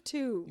 You have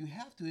to. You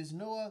have to.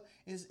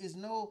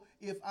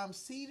 If I'm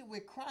seated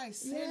with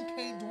Christ, sin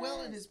can't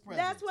dwell in his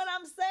presence. That's what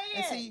I'm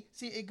saying. And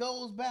see, it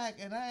goes back,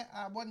 and I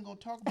wasn't going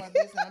to talk about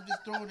this, and I'm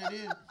just throwing it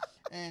in,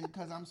 and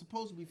because I'm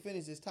supposed to be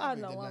finished this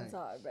topic tonight. I'm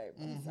sorry,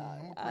 baby. I'm sorry.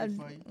 I'm going to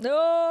pray for you.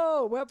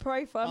 No, well,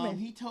 pray for me.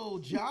 He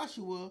told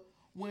Joshua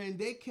when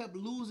they kept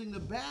losing the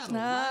battle,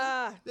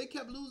 right? They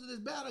kept losing this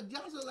battle.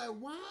 Joshua was like,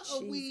 why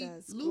are we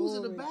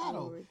losing the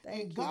battle?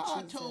 And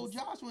God told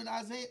Joshua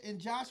in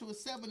Joshua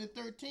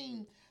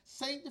 7:13,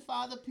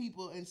 sanctify the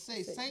people and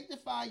say,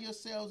 sanctify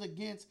yourselves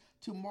against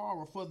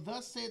tomorrow. For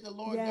thus saith the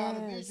Lord God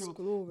of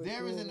Israel,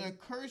 there is an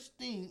accursed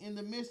thing in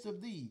the midst of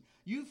thee.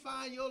 You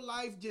find your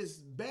life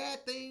just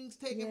bad things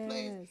taking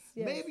place.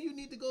 Yes. Maybe you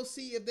need to go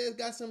see if there's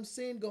got some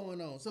sin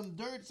going on, some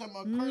dirt, some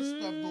accursed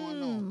stuff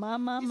going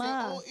on. He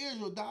said, oh,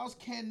 Israel, thou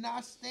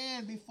cannot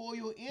stand before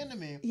your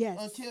enemy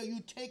until you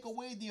take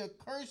away the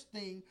accursed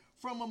thing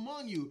from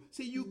among you.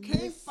 See, you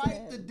can't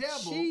fight the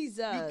devil. Jesus.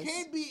 You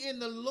can't be in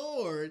the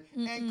Lord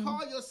and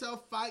call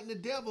yourself fighting the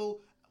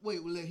devil. Wait,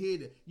 hear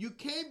that. You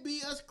can't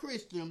be us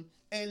Christian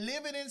and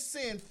living in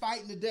sin,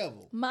 fighting the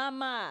devil.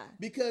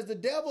 Because the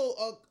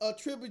devil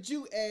attributes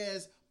you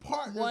as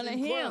partners in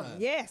crime.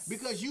 Yes.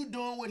 Because you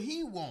doing what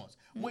he wants.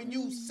 When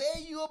you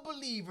say you're a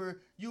believer,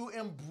 you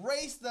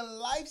embrace the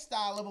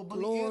lifestyle of a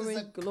believer.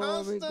 It's a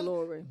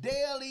constant,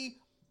 daily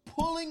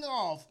pulling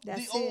off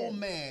the old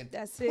man.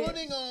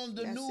 Putting on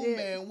the new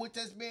man, which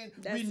has been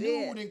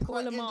renewed in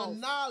the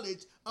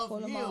knowledge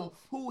of him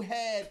who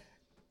had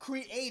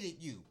created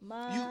you.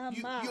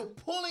 You're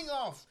pulling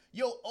off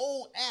your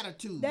old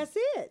attitude. That's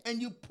it.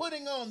 And you're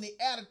putting on the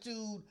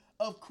attitude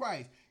of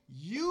Christ.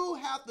 You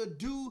have to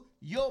do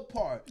your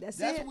part.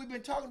 That's what we've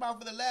been talking about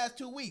for the last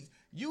 2 weeks.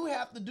 You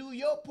have to do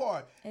your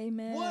part.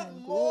 Amen. What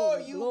more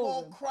you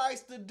want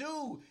Christ to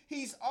do?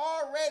 He's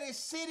already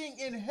sitting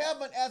in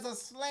heaven as a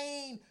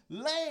slain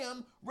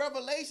lamb.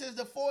 Revelations,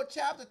 the 4th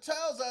chapter,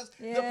 tells us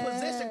the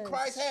position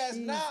Christ has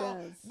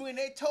now. When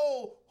they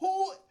told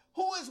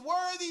who is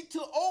worthy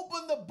to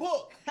open the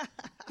book?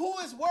 Who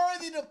is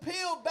worthy to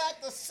peel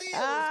back the seals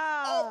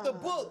off the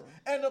book?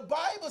 And the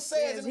Bible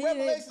says in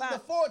Revelation, the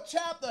 4th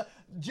chapter,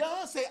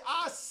 John said,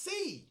 I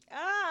see,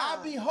 I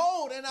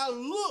behold, and I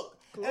look.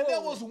 Glory. And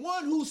there was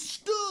one who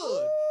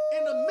stood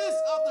in the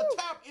midst of the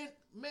top,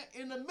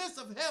 in the midst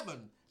of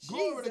heaven.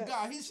 Glory to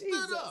God. He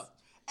stood up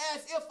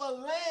as if a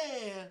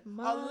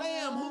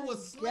lamb who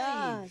was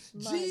slain.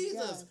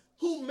 Jesus,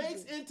 who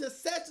makes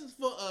intercessions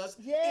for us,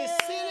 is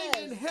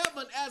sitting in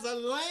heaven as a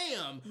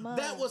lamb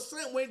that was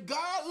slain. When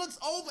God looks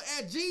over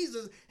at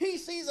Jesus, he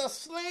sees a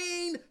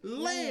slain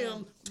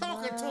lamb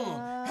talking to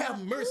him.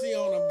 Have mercy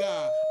on him,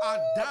 God. I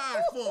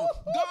died for him.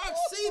 God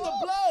see the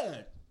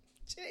blood.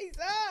 Jesus.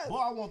 Boy,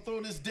 I want to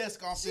throw this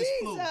desk off this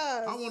floor. Jesus.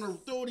 I want to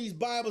throw these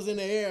Bibles in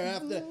the air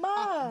after.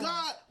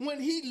 God, when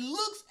he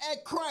looks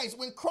at Christ,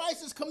 when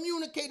Christ is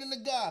communicating to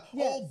God,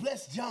 oh,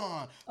 bless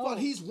John, for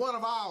he's one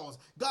of ours.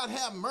 God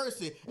have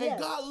mercy. And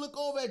God look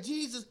over at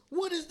Jesus.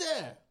 What is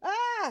there?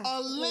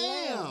 A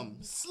lamb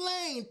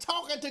slain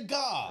talking to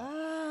God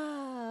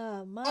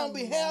on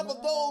behalf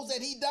of those that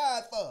he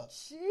died for.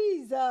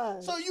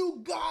 Jesus. So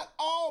you got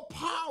all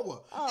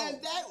power.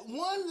 And that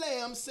one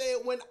lamb said,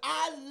 when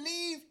I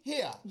leave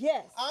here,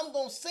 I'm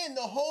going to send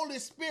the Holy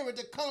Spirit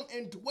to come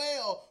and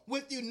dwell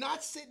with you,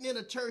 not sitting in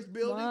a church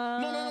building.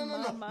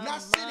 No.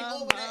 Not sitting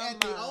over there at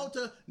the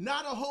altar.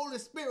 Not a Holy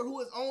Spirit who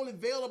is only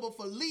available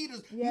for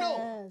leaders.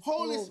 No,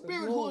 Holy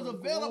Spirit who is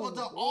available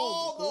to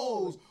all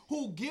those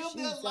who give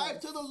their life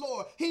to the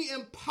Lord. He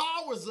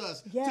empowers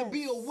us to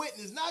be a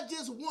witness, not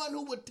just one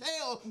who would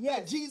tell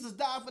that Jesus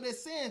died for their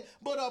sin,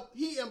 but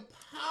he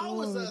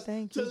empowers us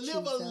to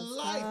live a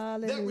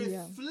life that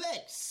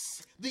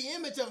reflects the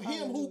image of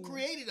him who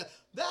created us.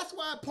 That's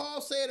why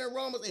Paul said in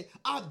Romans 8,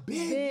 I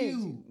beg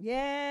you,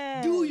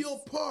 do your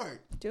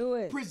part. Do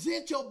it.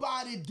 Present your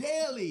body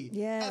daily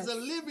as a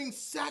living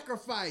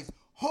sacrifice,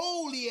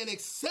 holy and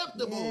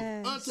acceptable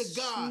unto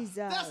God. Jesus.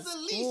 That's the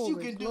least you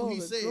can do,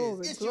 he says.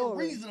 It's your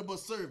reasonable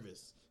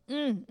service.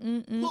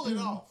 Pull it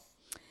off.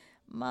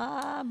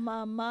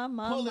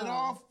 Pull it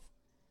off.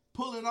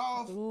 Pull it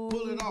off.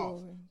 Pull it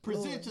off.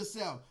 Present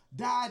yourself.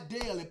 Die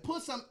daily.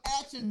 Put some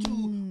action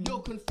to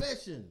your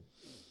confession.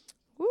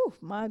 Woo,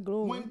 my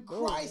glory. When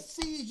Christ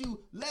sees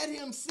you, let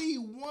him see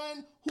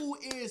one who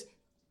is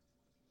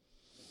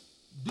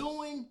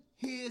doing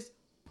his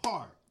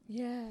part.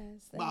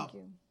 Yes, thank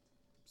you.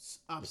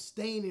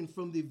 Abstaining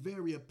from the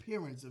very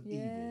appearance of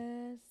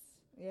evil.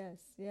 Yes.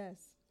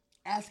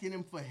 Asking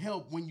him for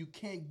help when you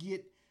can't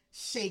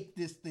shake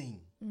this thing.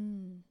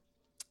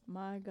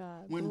 My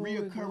God. When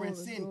reoccurring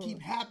sin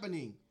keep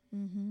happening,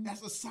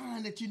 that's a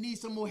sign that you need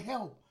some more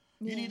help.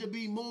 You need to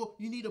be more,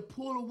 you need to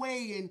pull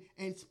away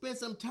and spend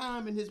some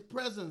time in his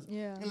presence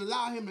and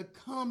allow him to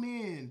come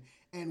in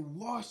and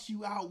wash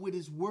you out with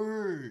his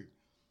word.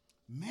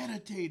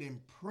 Meditate and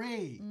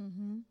pray.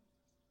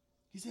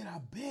 He said, I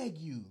beg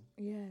you.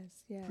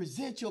 Yes.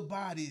 Present your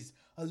bodies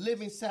a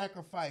living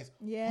sacrifice,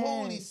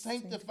 holy,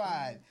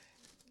 sanctified,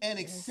 and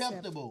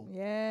acceptable,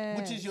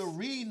 which is your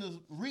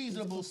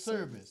reasonable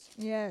service.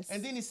 Yes.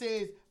 And then he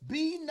says,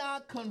 be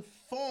not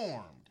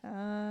conformed.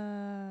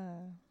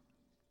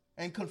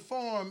 And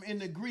conform in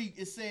the Greek,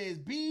 it says,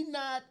 be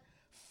not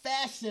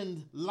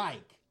fashioned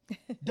like.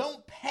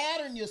 Don't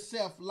pattern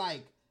yourself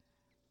like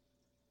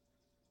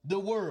the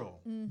world.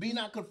 Be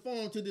not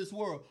conformed to this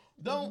world.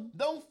 Don't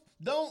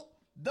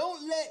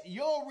let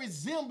your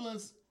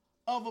resemblance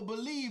of a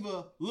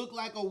believer look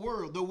like the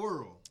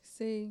world.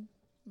 See,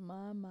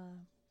 my.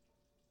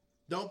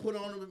 Don't put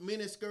on a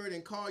miniskirt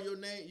and call your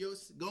name.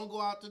 Don't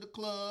go out to the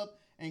club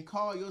and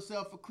call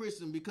yourself a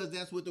Christian because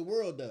that's what the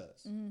world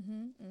does.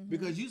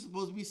 Because you're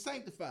supposed to be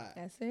sanctified.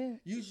 That's it.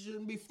 You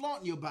shouldn't be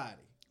flaunting your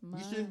body.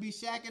 You shouldn't be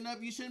shacking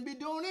up. You shouldn't be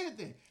doing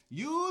anything.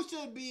 You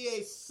should be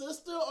a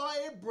sister or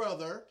a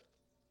brother.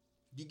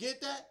 You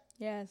get that?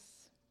 Yes.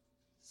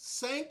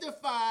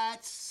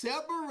 Sanctified,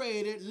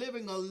 separated,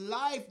 living a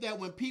life that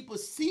when people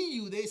see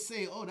you, they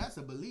say, oh, that's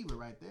a believer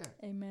right there.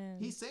 Amen.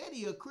 He said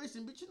he a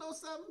Christian, but you know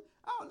something?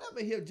 I don't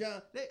never hear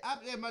I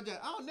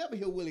don't never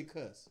hear Willie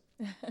cuss.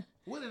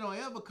 Willie don't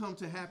ever come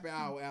to happy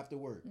hour after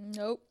work.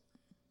 Nope.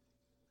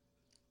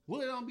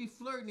 Willie don't be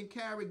flirting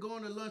and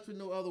going to lunch with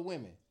no other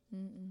women.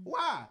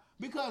 Why?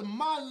 Because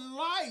my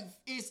life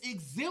is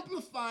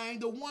exemplifying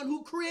the one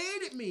who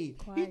created me.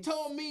 Christ. He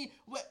told me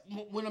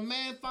when a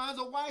man finds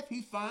a wife,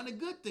 he finds a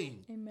good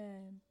thing.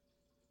 Amen.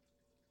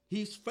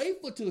 He's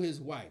faithful to his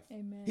wife.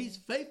 Amen. He's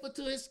faithful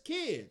to his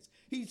kids.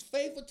 He's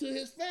faithful to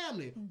his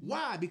family.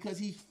 Why? Because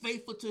he's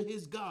faithful to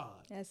his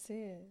God. That's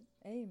it.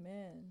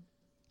 Amen.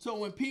 So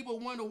when people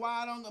wonder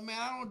why I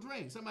don't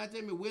drink. Somebody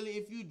tell me, Willie,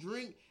 if you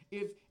drink,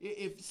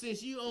 if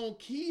since you on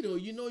keto,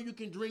 you know you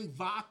can drink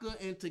vodka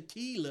and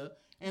tequila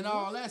and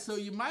all that, so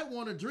you might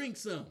want to drink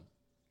some.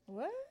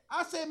 What?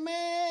 I said,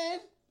 man,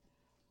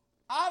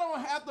 I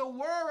don't have to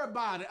worry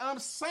about it. I'm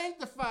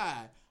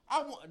sanctified.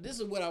 This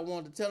is what I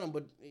wanted to tell him,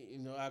 but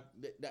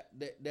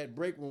that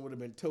break room would have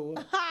been tore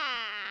up.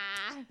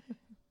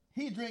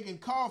 He drinking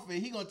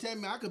coffee. He gonna tell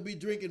me I could be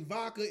drinking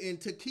vodka and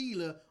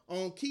tequila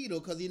on keto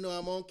because he know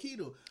I'm on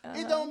keto.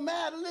 It don't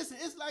matter. Listen,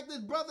 it's like this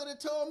brother that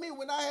told me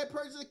when I had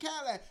purchased a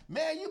Cadillac,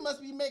 man, you must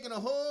be making a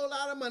whole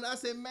lot of money. I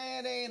said,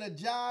 man, there ain't a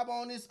job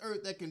on this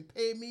earth that can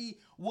pay me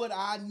what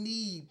I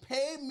need.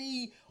 Pay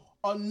me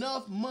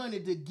enough money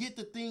to get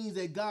the things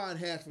that God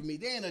has for me.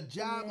 There ain't a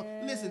job.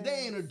 Yes. Listen,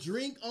 there ain't a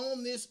drink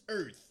on this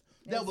earth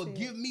that will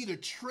give me to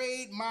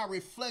trade my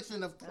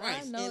reflection of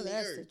Christ in the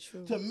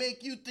earth to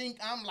make you think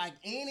I'm like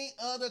any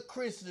other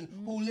Christian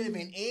who live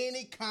in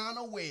any kind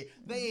of way.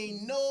 There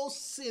ain't no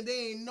sin.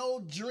 There ain't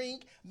no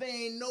drink. There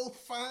ain't no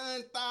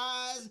fine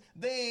thighs.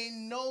 There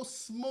ain't no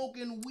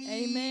smoking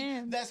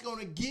weed that's going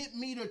to get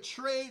me to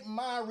trade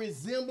my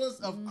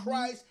resemblance of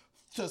Christ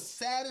to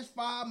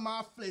satisfy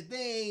my flesh. There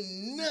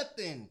ain't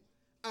nothing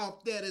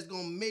out there that's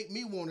going to make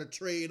me want to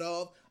trade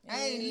off. I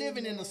ain't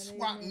living in a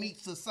swap meet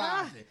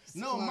society.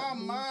 No, my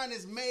mind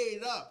is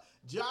made up.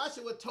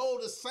 Joshua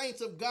told the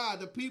saints of God,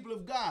 the people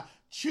of God,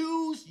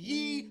 choose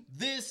ye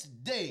this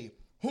day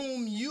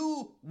whom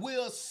you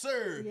will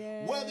serve.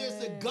 Yes. Whether it's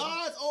the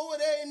gods over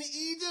there in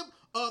Egypt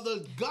or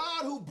the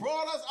God who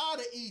brought us out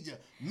of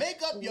Egypt.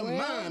 Make up your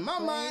mind. My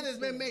mind has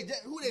been made.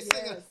 Who they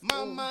singing?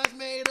 My mind's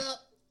made up.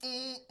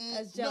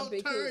 That's No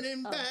Jumpy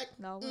turning Kid. back.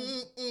 No,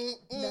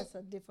 that's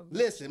a different.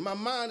 Listen, my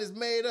mind is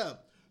made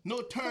up.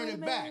 No turning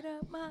back.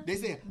 Up, They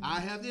say, I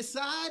have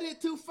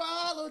decided to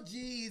follow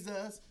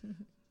Jesus.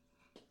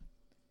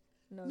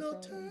 No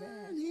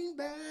turning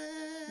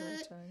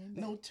back.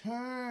 No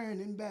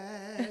turning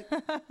back.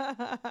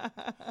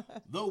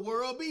 The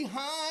world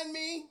behind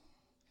me.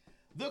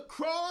 The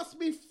cross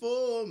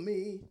before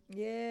me.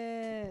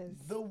 Yes.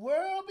 The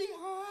world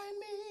behind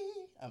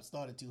me. I'm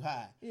starting too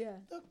high. Yeah.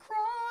 The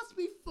cross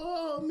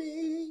before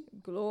me.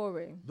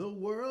 Glory. The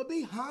world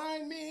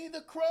behind me.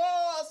 The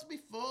cross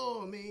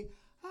before me.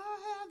 I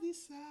have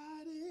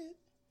decided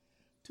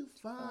to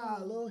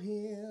follow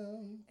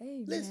him.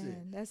 Amen.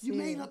 Listen, That's you it.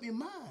 made up your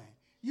mind.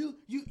 You're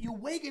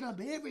waking up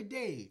every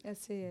day.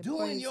 That's it. Doing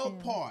Praise your him.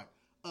 part.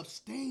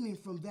 Abstaining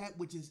from that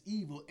which is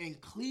evil and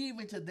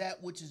cleaving to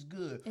that which is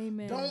good.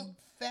 Amen. Don't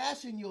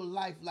fashion your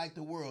life like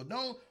the world.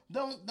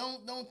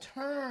 Don't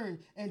turn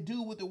and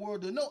do what the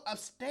world does. No,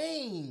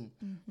 abstain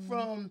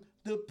from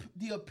the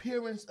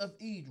appearance of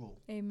evil.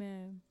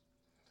 Amen.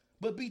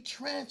 But be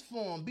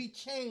transformed, be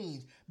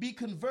changed, be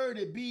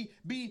converted, be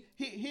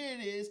here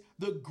it is.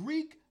 The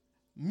Greek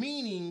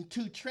meaning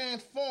to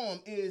transform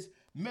is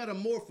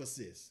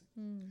metamorphosis.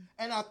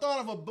 And I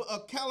thought of a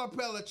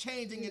caterpillar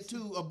changing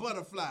into a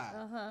butterfly.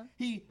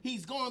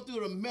 He's going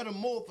through the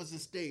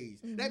metamorphosis stage.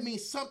 That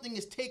means something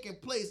is taking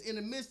place in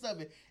the midst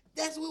of it.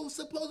 That's what we're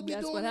supposed to be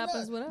That's doing. what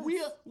happens with us.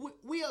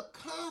 We are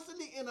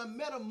constantly in a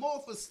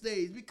metamorphosis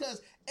stage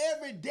because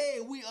every day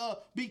we are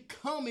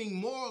becoming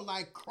more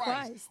like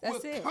Christ.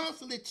 That's We're it.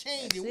 constantly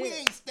changing. That's We it.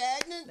 ain't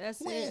stagnant. That's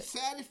we ain't it.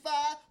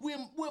 satisfied. We're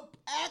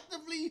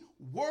actively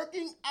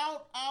working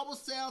out our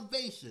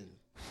salvation.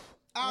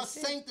 Our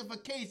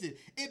sanctification.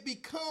 It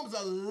becomes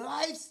a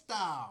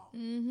lifestyle.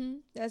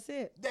 That's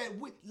it. That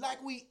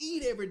we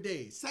eat every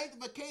day.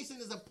 Sanctification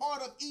is a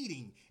part of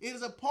eating. It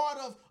is a part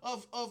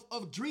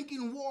of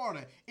drinking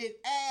water. It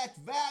adds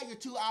value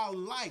to our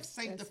life,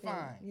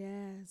 sanctifying.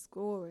 Yes,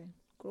 glory,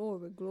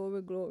 glory,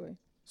 glory, glory.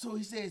 So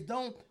he says,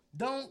 don't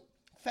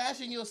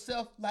fashion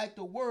yourself like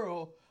the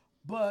world,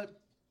 but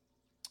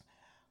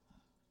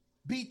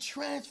be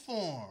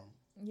transformed.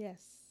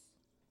 Yes.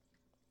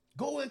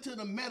 Go into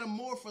the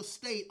metamorphosed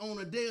state on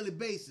a daily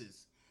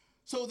basis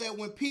so that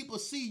when people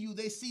see you,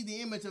 they see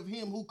the image of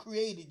him who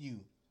created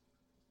you.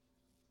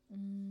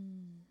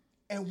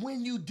 And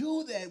when you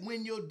do that,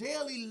 when your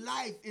daily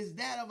life is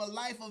that of a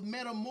life of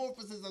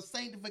metamorphosis or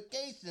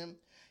sanctification,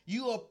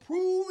 you are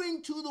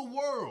proving to the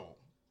world.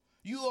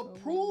 You are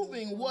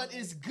proving what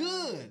is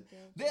good.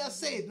 They'll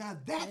say, now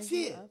that's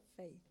it. Of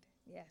faith.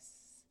 Yes.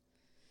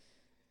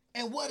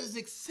 And what is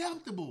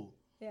acceptable.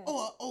 Yes.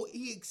 Oh,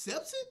 he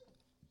accepts it?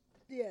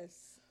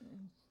 Yes.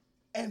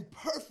 And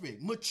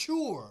perfect,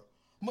 mature.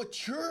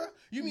 Mature?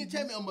 You mean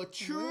tell me a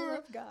mature,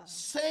 of God.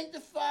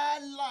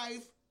 sanctified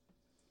life,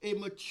 a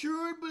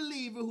mature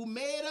believer who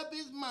made up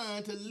his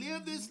mind to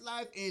live this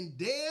life and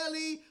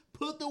daily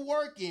put the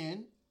work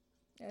in,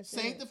 That's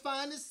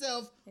sanctifying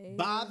itself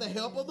by the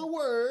help of the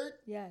word,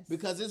 Yes.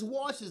 because it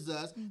washes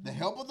us, the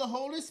help of the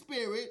Holy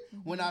Spirit.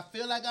 When I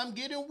feel like I'm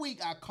getting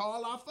weak, I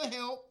call out for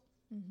help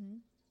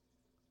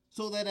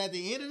so that at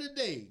the end of the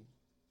day,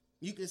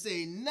 you can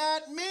say,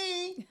 not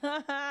me.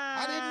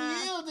 I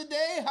didn't yield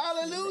today.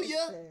 Hallelujah.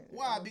 Listen,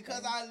 Why? okay.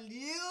 Because I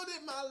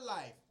yielded my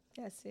life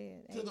That's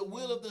it. to the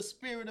will of the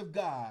Spirit of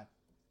God.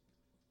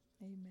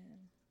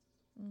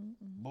 Amen.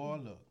 Boy,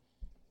 look,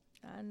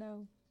 I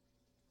know.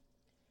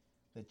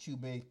 that you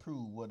may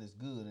prove what is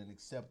good and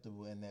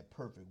acceptable and that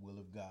perfect will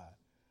of God.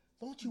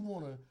 Don't you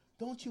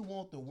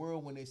want the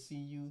world when they see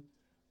you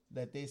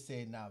that they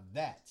say, now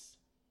that's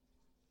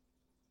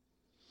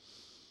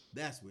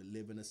what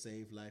living a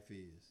saved life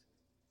is.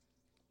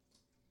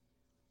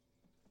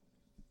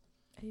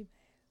 Amen.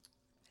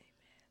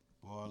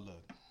 Boy,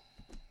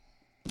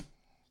 look,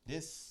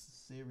 this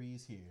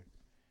series here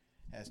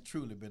has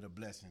truly been a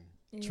blessing,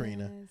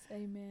 Trina. Yes.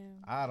 Amen.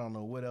 I don't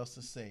know what else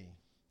to say,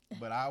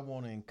 but I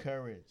want to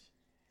encourage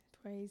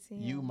Praise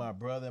him. you, my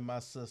brother and my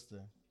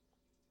sister.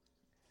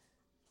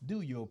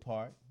 Do your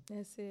part.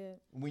 That's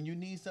it. When you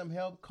need some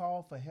help,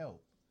 call for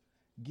help.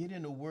 Get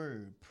in the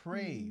word,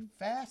 pray,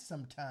 fast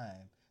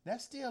sometime.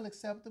 That's still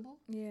acceptable.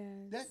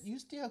 Yes. That you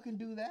still can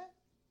do that.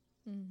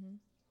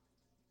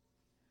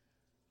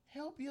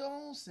 Help your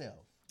own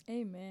self.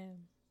 Amen.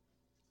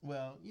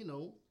 Well,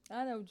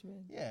 I know what you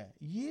mean. yeah,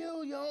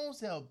 yield your own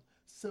self.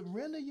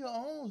 Surrender your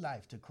own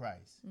life to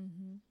Christ.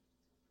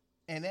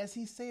 And as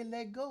he said,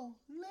 let go.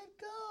 Let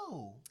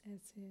go.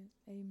 That's it.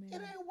 Amen. It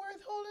ain't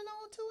worth holding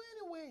on to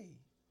anyway.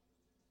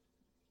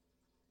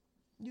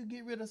 You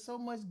get rid of so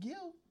much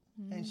guilt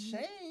and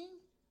shame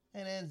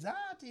and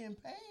anxiety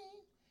and pain.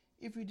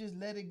 if you just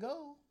let it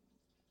go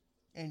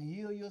and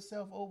yield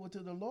yourself over to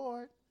the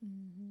Lord.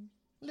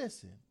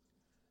 Listen,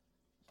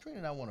 Trina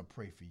and I want to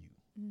pray for you.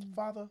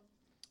 Father,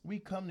 we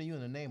come to you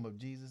in the name of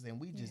Jesus, and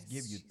we just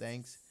give you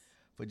thanks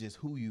for just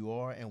who you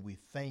are, and we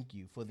thank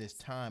you for this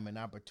time and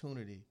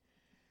opportunity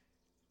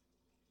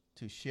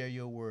to share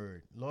your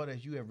word. Lord,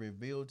 as you have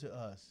revealed to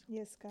us,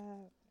 yes,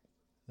 God,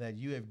 that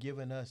you have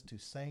given us to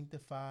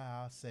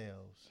sanctify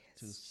ourselves,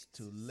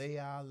 to lay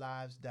our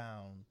lives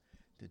down,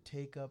 to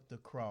take up the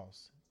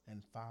cross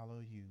and follow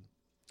you,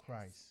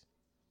 Christ.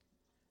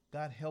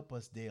 God, help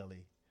us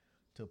daily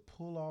to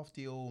pull off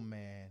the old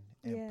man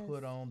and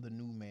put on the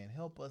new man.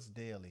 Help us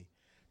daily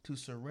to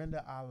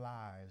surrender our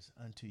lives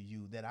unto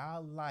you, that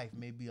our life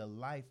may be a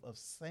life of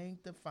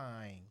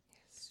sanctifying,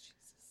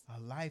 a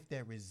life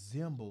that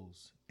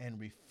resembles and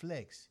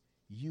reflects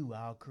you,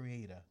 our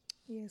creator.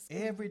 Yes,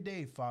 every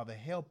day, Father,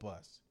 help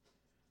us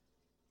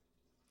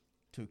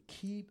to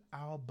keep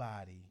our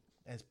body,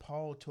 as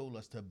Paul told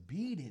us, to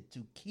beat it,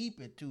 to keep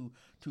it, to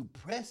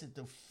press it,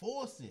 to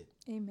force it.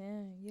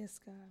 Amen. Yes,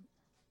 God.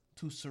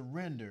 To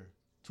surrender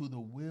to the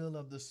will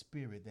of the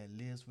Spirit that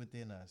lives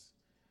within us,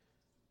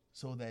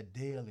 so that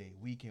daily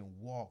we can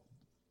walk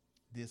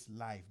this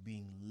life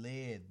being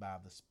led by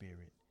the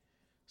Spirit,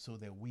 so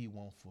that we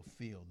won't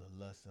fulfill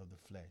the lust of the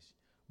flesh.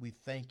 We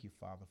thank you,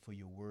 Father, for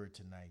your word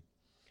tonight.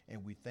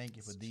 And we thank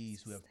you for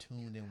these who have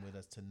tuned in with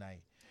us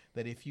tonight,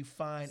 that if you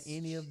find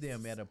any of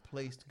them at a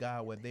place,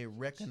 God, where they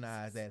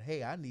recognize that,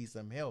 hey, I need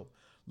some help,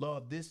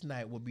 Lord, this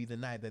night will be the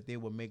night that they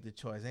will make the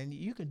choice. And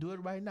you can do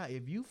it right now.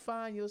 If you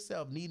find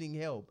yourself needing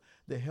help,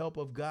 the help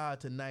of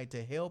God tonight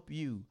to help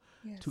you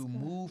to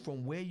move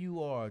from where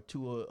you are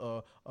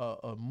to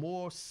a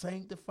more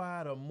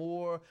sanctified, a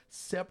more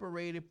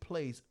separated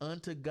place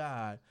unto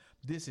God,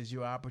 this is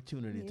your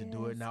opportunity to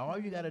do it. Now, all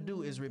you got to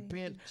do is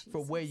repent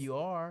for where you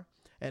are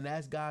and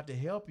ask God to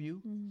help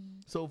you.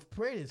 So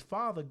pray this: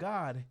 Father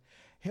God,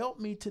 help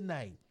me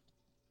tonight.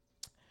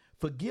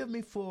 Forgive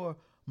me for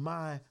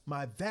my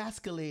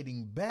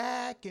vasculating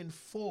back and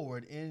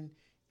forward in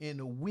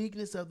the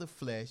weakness of the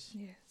flesh.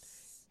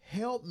 Yes.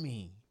 Help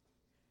me.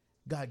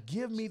 God,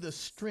 give me the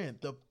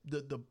strength,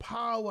 the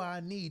power I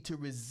need to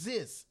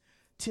resist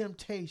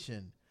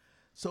temptation,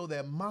 so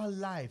that my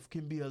life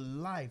can be a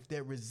life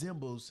that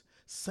resembles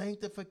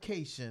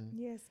sanctification,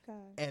 yes, God,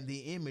 and the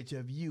image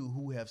of you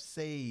who have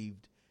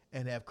saved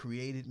and have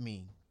created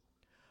me.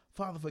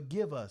 Father,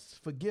 forgive us.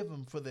 Forgive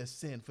them for their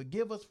sin.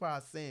 Forgive us for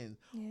our sins.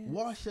 yes,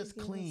 Wash us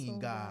clean,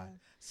 God.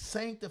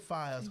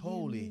 Sanctify us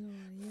holy.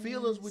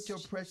 Fill us with your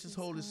precious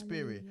Holy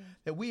Spirit,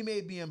 that we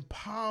may be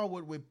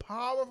empowered with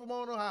power from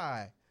on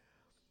high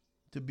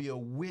to be a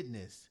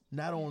witness,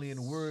 not only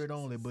in word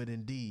only, but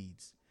in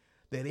deeds.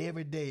 That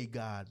every day,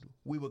 God,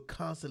 we will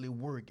constantly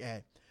work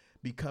at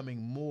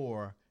becoming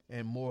more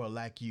and more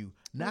like you.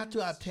 Not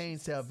to obtain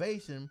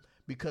salvation,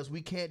 because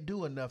we can't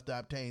do enough to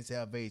obtain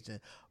salvation,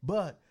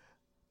 but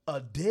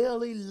a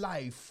daily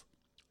life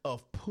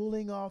of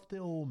pulling off the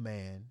old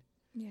man,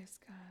 yes,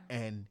 God,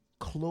 and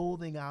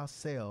clothing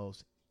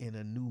ourselves in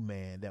a new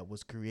man that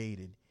was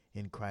created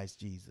in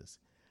Christ Jesus.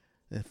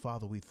 And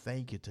Father, we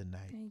thank you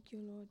tonight. Thank you,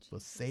 Lord Jesus, for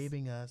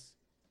saving us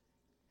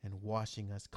and washing us